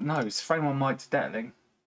one. No, it's frame one Mike to Detling.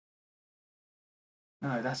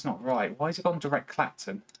 No, that's not right. Why has he gone direct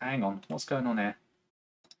Clacton? Hang on, what's going on here?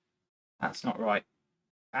 That's not right.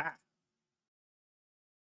 Ah.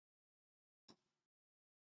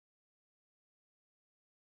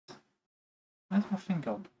 Where's my thing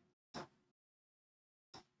gone?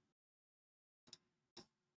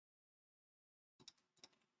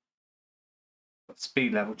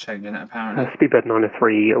 Speed level changing it apparently. Speedbird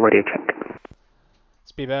 903, radio check.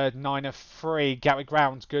 Speedbird 903, Gatwick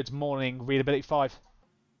ground. Good morning. Readability 5.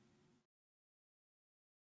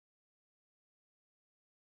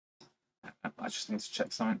 I just need to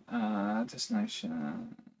check something.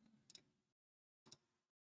 Destination.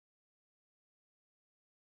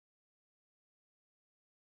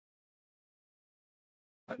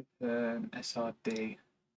 Open SRD.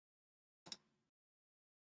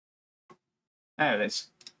 There it is.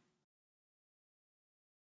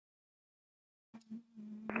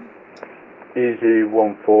 Easy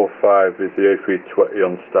 145 is the A320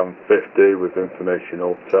 on stand 50 with information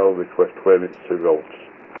hotel. Request clearance to Rolls.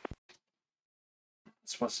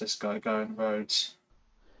 What's this guy going? Roads.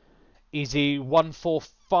 Easy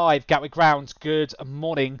 145 Gatwick ground. Good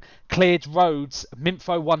morning. Cleared roads.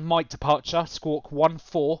 Minfo 1 Mike departure. Squawk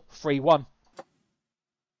 1431.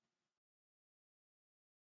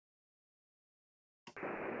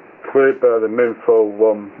 Cleared by the Minfo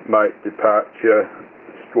 1 Mike departure.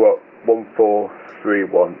 Squawk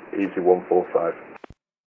 1431. Easy 145.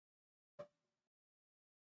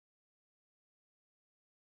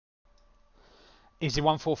 Easy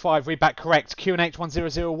 145, read back correct. QNH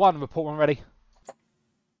 1001, report when ready.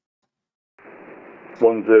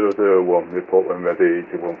 1001, report when ready,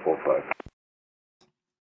 easy 145.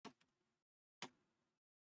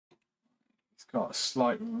 It's got a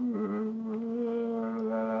slight. It's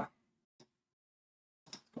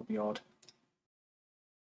got to be odd.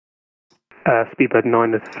 Speedbird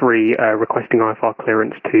 903 requesting IFR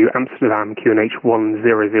clearance to Amsterdam QNH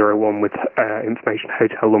 1001 with information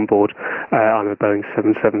hotel on board. I'm a Boeing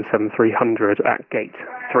 777-300 at gate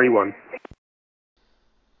 31.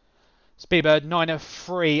 Speedbird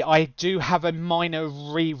 903, I do have a minor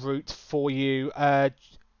reroute for you. It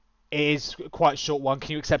is quite a short one.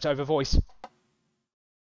 Can you accept it over voice?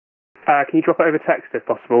 Can you drop it over text if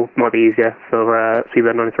possible? Might be easier for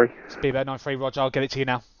Speedbird 903. Speedbird 903, Roger, I'll get it to you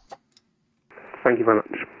now. Thank you very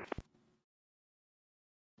much.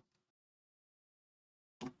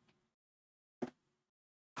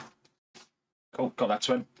 Cool, got that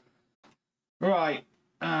to him. Right.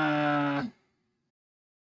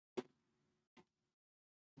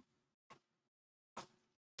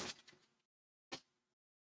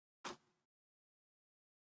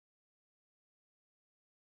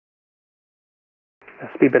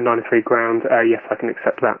 Speedbird 903 ground. Yes, I can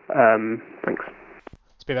accept that. Thanks.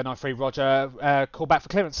 Speedbird 903, Roger. Call back for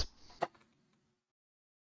clearance.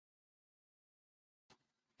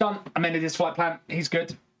 Done. Amended his flight plan. He's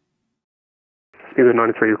good. Speedbird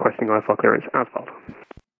 903 requesting IFR clearance as filed.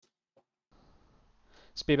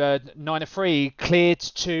 Speedbird 903, cleared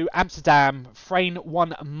to Amsterdam. Frame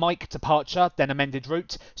 1 Mike departure, then amended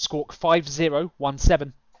route. Squawk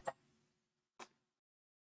 5017.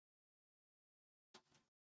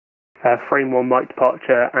 Frame 1 Mike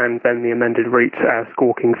departure and then the amended route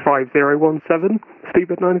squawking 5017.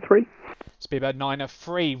 Speedbird 903. Speedbird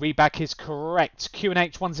 903, readback is correct.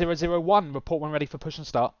 QNH 1001, report when ready for push and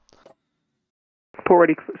start. Report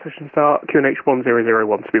ready for push and start. QNH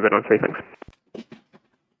 1001. Speedbird 903, thanks.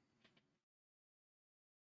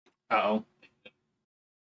 Uh-oh.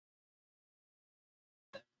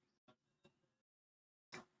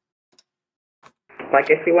 Like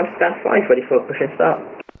everyone, stand 5, ready for push and start.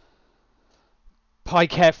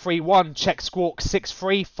 Pike Air 31, check squawk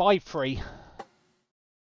 6353.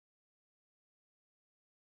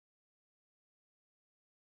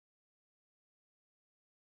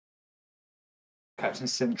 Captain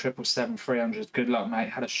Sim 777-300. Good luck, mate.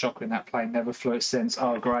 Had a shocker in that plane. Never flew it since.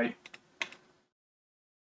 Oh, great.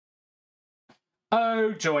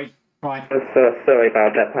 Oh, joy. Right. So sorry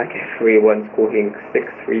about that, Pike 31 squawking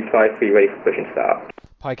 6353, ready for push and start.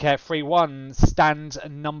 Pike Air 31, stand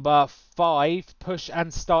number 5. Push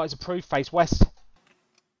and start is approved. Face west.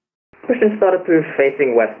 Push and start approved,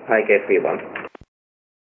 facing west, Pike Air 31.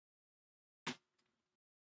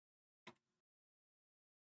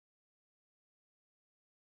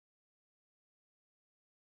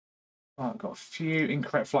 I've got a few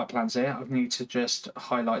incorrect flight plans here. I need to just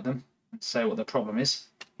highlight them and say what the problem is.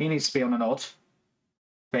 He needs to be on an odd.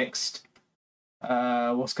 Fixed.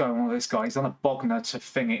 What's going on with this guy? He's on a Bogner to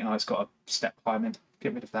thing it. Oh, he's got a step climbing.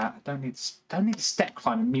 Get rid of that. Don't need to step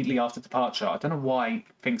climb immediately after departure. I don't know why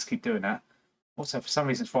things keep doing that. Also, for some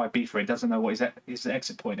reason, fly B3 doesn't know what his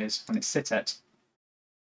exit point is when it's sit at.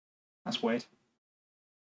 That's weird.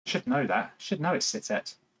 Should know that. Should know it's sit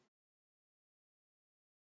at.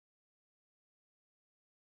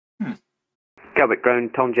 Gatwick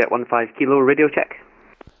ground, Tom Jet 15 kilo, radio check.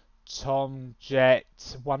 Tom Jet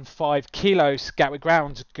 15 kilos, Gatwick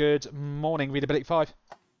ground. Good morning, readability 5.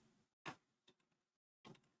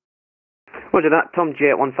 Roger that, Tom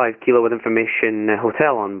Jet 15 kilo with information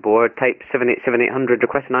hotel on board, type 787-800,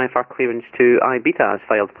 request an IFR clearance to Ibiza as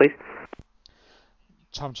filed, please.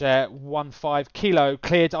 Tom Jet 15 kilo,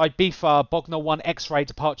 cleared Ibiza, Bogner 1 X-ray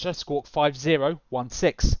departure, squawk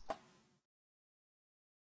 5016.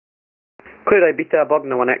 Cleared Ibiza,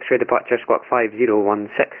 Bogner 1 X-ray departure, squawk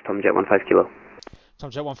 5016, Tom Jet 15 kilo. Tom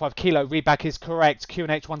Jet 15 kilo, readback is correct.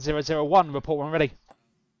 QNH 1001, report when ready.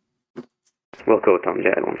 Will go, Tom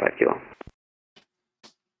Jet 15 kilo.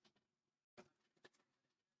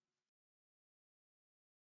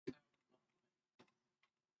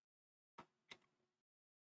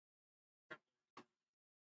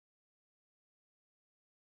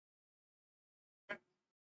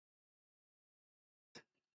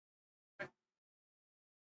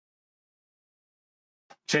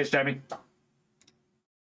 Cheers, Jamie.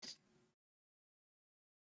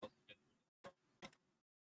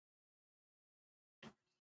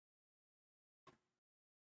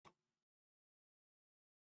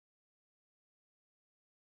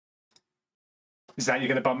 Is that you're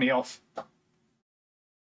going to bump me off?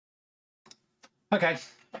 Okay.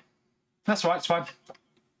 That's all right, it's fine.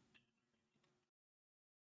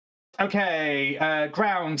 Okay,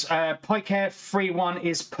 ground. Pike Air 3-1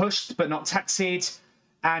 is pushed but not taxied,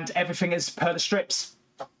 and everything is per the strips.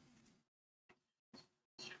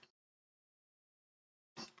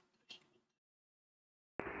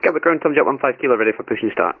 Gatwick ground, Tom Jet 15 Kilo, ready for push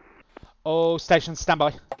and start. All stations,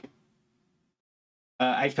 standby.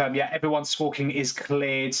 A-firm, yeah, everyone's squawking is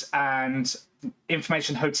cleared, and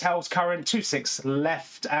information hotels current, 26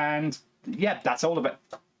 left, and yeah, that's all of it.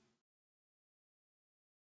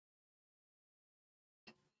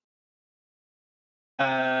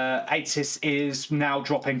 ATC is now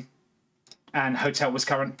dropping, and hotel was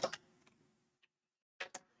current.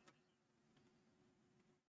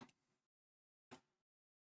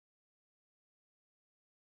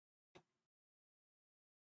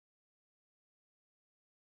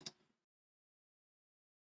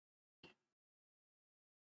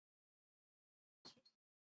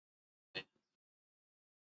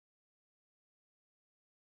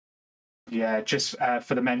 Yeah, just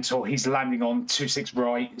for the mentor, he's landing on 26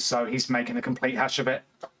 right, so he's making a complete hash of it.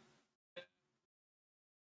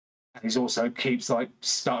 And he's also keeps like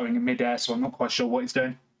stuttering in midair, so I'm not quite sure what he's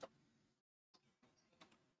doing.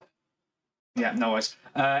 Yeah, no worries.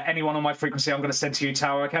 Anyone on my frequency, I'm going to send to you,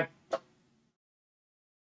 Tower, okay?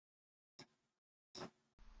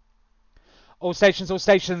 All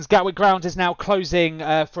stations, Gatwick ground is now closing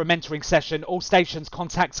for a mentoring session. All stations,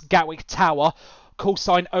 contact Gatwick Tower. Call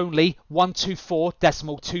sign only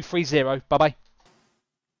 124.230. Bye-bye.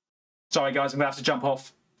 Sorry, guys, I'm going to have to jump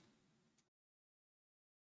off.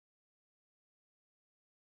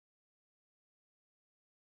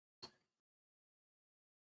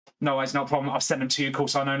 No worries, no problem. I've sent them to you, call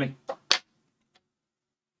sign only.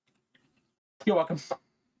 You're welcome.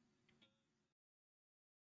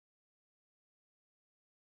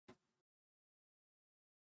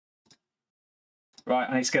 Right,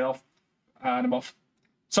 I need to get off. And I'm off.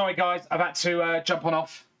 Sorry, guys, I've had to jump on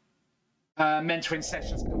off. Mentoring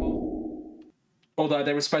sessions come on. Although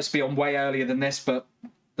they were supposed to be on way earlier than this, but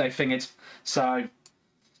they fingered. So,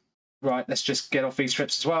 right, let's just get off these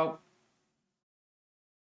trips as well.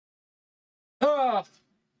 Oh,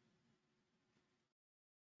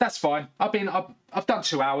 that's fine. I've done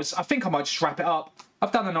 2 hours. I think I might just wrap it up.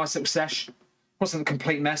 I've done a nice little sesh. Wasn't a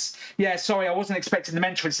complete mess. Yeah, sorry, I wasn't expecting the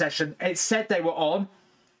mentoring session. It said they were on,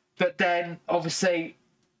 but then obviously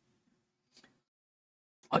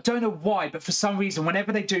I don't know why, but for some reason,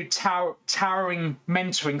 whenever they do towering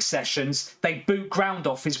mentoring sessions, they boot ground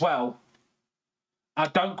off as well. I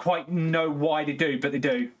don't quite know why they do, but they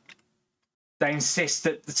do. They insist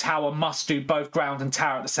that the tower must do both ground and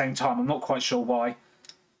tower at the same time. I'm not quite sure why.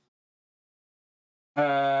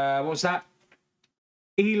 What was that?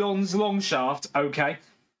 Elon's long shaft. Okay.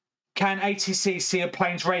 Can ATC see a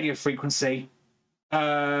plane's radio frequency?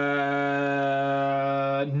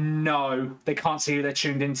 No, they can't see who they're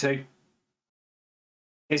tuned into.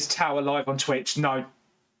 Is Tower live on Twitch? No.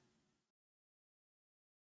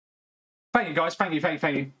 Thank you, guys. Thank you.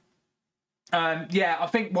 Yeah, I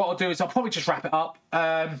think what I'll do is I'll probably just wrap it up.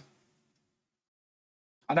 I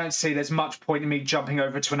don't see there's much point in me jumping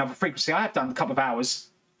over to another frequency. I have done a couple of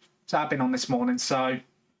hours. So I've been on this morning, so...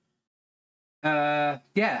 yeah.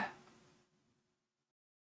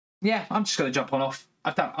 Yeah, I'm just going to jump on off.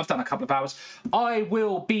 I've done a couple of hours. I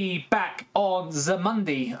will be back on the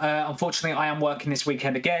Monday. Unfortunately, I am working this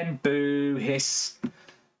weekend again. Boo, hiss.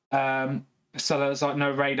 So there's like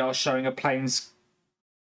no radar showing a plane's...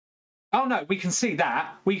 Oh no, we can see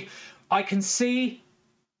that. I can see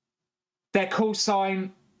their call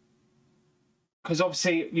sign, because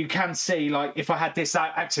obviously you can see, like, if I had this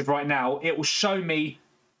active right now, it will show me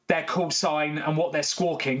their call sign and what they're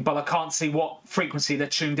squawking, but I can't see what frequency they're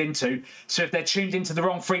tuned into. So if they're tuned into the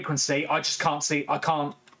wrong frequency, I just can't see. I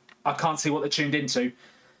can't see what they're tuned into.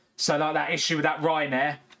 So like that issue with that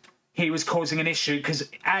Ryanair, he was causing an issue because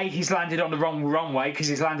he's landed on the wrong runway because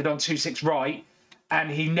he's landed on 26 right,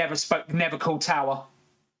 and he never called tower.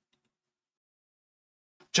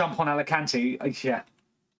 Jump on Alicante, yeah.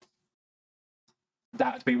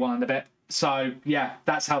 That would be one and a bit. So yeah,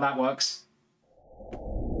 that's how that works.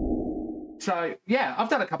 So yeah, I've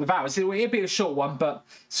done a couple of hours. It'd be a short one, but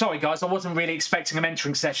sorry guys, I wasn't really expecting a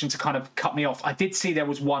mentoring session to kind of cut me off. I did see there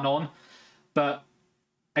was one on, but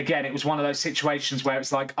again, it was one of those situations where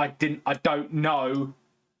it's like I don't know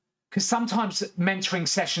Because sometimes mentoring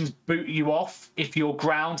sessions boot you off if you're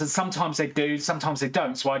ground, and sometimes they do, sometimes they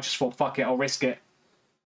don't. So I just thought, fuck it, I'll risk it.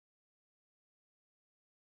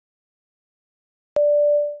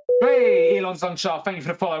 Hey, Elon Zungsha, thank you for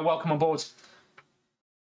the follow. Welcome on board.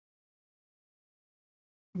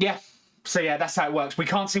 Yeah. So yeah, that's how it works. We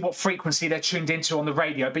can't see what frequency they're tuned into on the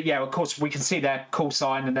radio, but yeah, of course we can see their call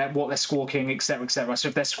sign and what they're squawking, etc., etc. So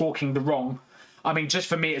if they're squawking the wrong, I mean, just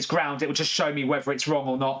for me as ground, it will just show me whether it's wrong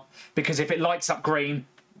or not. Because if it lights up green,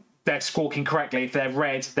 they're squawking correctly. If they're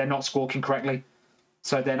red, they're not squawking correctly.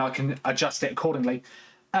 So then I can adjust it accordingly.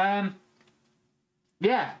 Yeah.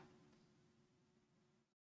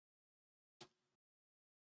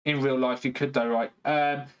 In real life, you could though, right?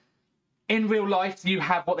 In real life, you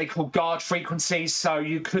have what they call guard frequencies, so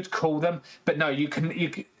you could call them, but no, you can.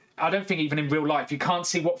 I don't think even in real life you can't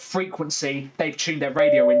see what frequency they've tuned their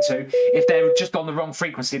radio into. If they're just on the wrong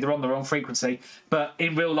frequency, they're on the wrong frequency. But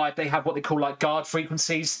in real life, they have what they call like guard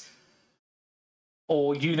frequencies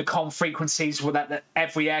or Unicom frequencies, that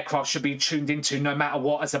every aircraft should be tuned into no matter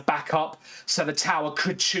what as a backup. So the tower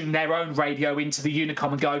could tune their own radio into the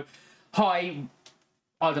Unicom and go, "Hi,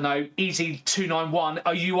 I don't know, Easy291,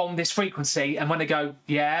 are you on this frequency?" And when they go,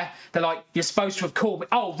 "Yeah," they're like, "You're supposed to have called me."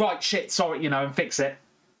 "Oh, right, shit, sorry," and fix it.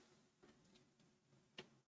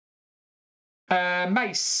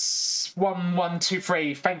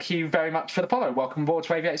 Mace1123, thank you very much for the follow. Welcome aboard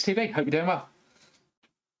to Aviators TV. Hope you're doing well.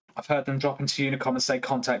 I've heard them drop into Unicom and say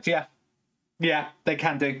contact. Yeah. Yeah, they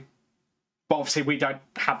can do. But obviously we don't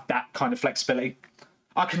have that kind of flexibility.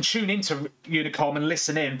 I can tune into Unicom and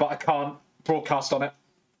listen in, but I can't broadcast on it.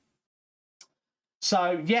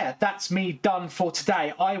 So, yeah, that's me done for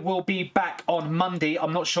today. I will be back on Monday.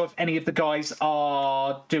 I'm not sure if any of the guys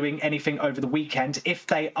are doing anything over the weekend. If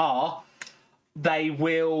they are, they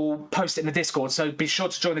will post it in the Discord. So be sure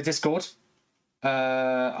to join the Discord.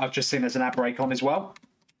 I've just seen there's an ad break on as well.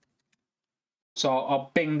 So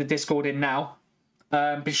I'll bing the Discord in now.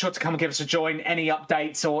 Be sure to come and give us a join. Any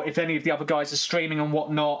updates or if any of the other guys are streaming and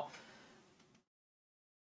whatnot.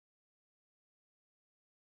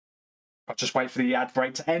 I'll just wait for the ad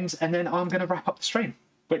break to end, and then I'm going to wrap up the stream,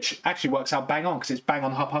 which actually works out bang on because it's bang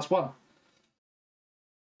on 1:30.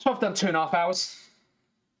 So I've done 2.5 hours.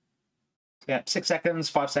 Yeah, 6 seconds,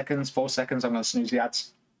 5 seconds, 4 seconds. I'm going to snooze the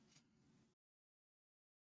ads.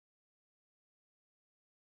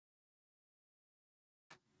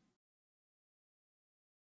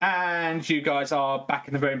 And you guys are back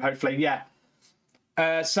in the room, hopefully. Yeah.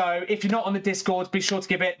 So if you're not on the Discord, be sure to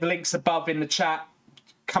give it the links above in the chat.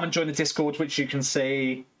 Come and join the Discord, which you can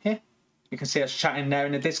see here. You can see us chatting there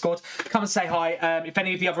in the Discord. Come and say hi. If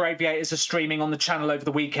any of the other aviators are streaming on the channel over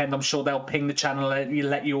the weekend, I'm sure they'll ping the channel and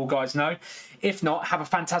let you all guys know. If not, have a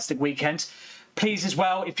fantastic weekend. Please as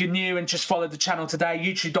well, if you're new and just followed the channel today,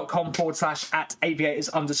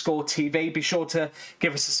 youtube.com/@aviators_TV. Be sure to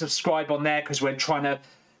give us a subscribe on there because we're trying to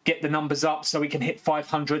get the numbers up so we can hit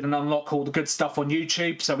 500 and unlock all the good stuff on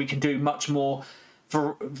YouTube so we can do much more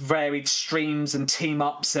varied streams and team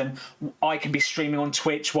ups, and I can be streaming on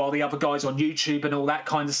Twitch while the other guys on YouTube and all that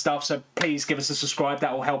kind of stuff. So please give us a subscribe,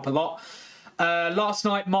 that will help a lot. Last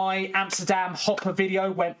night my Amsterdam hopper video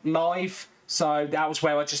went live, so that was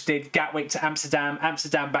where I just did Gatwick to Amsterdam,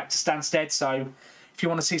 Amsterdam back to Stansted. So if you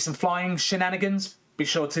want to see some flying shenanigans, be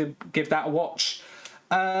sure to give that a watch.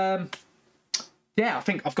 Yeah, I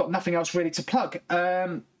think I've got nothing else really to plug.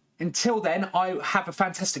 Until then, I have a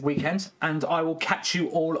fantastic weekend, and I will catch you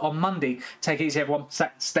all on Monday. Take it easy, everyone.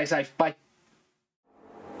 Stay safe. Bye.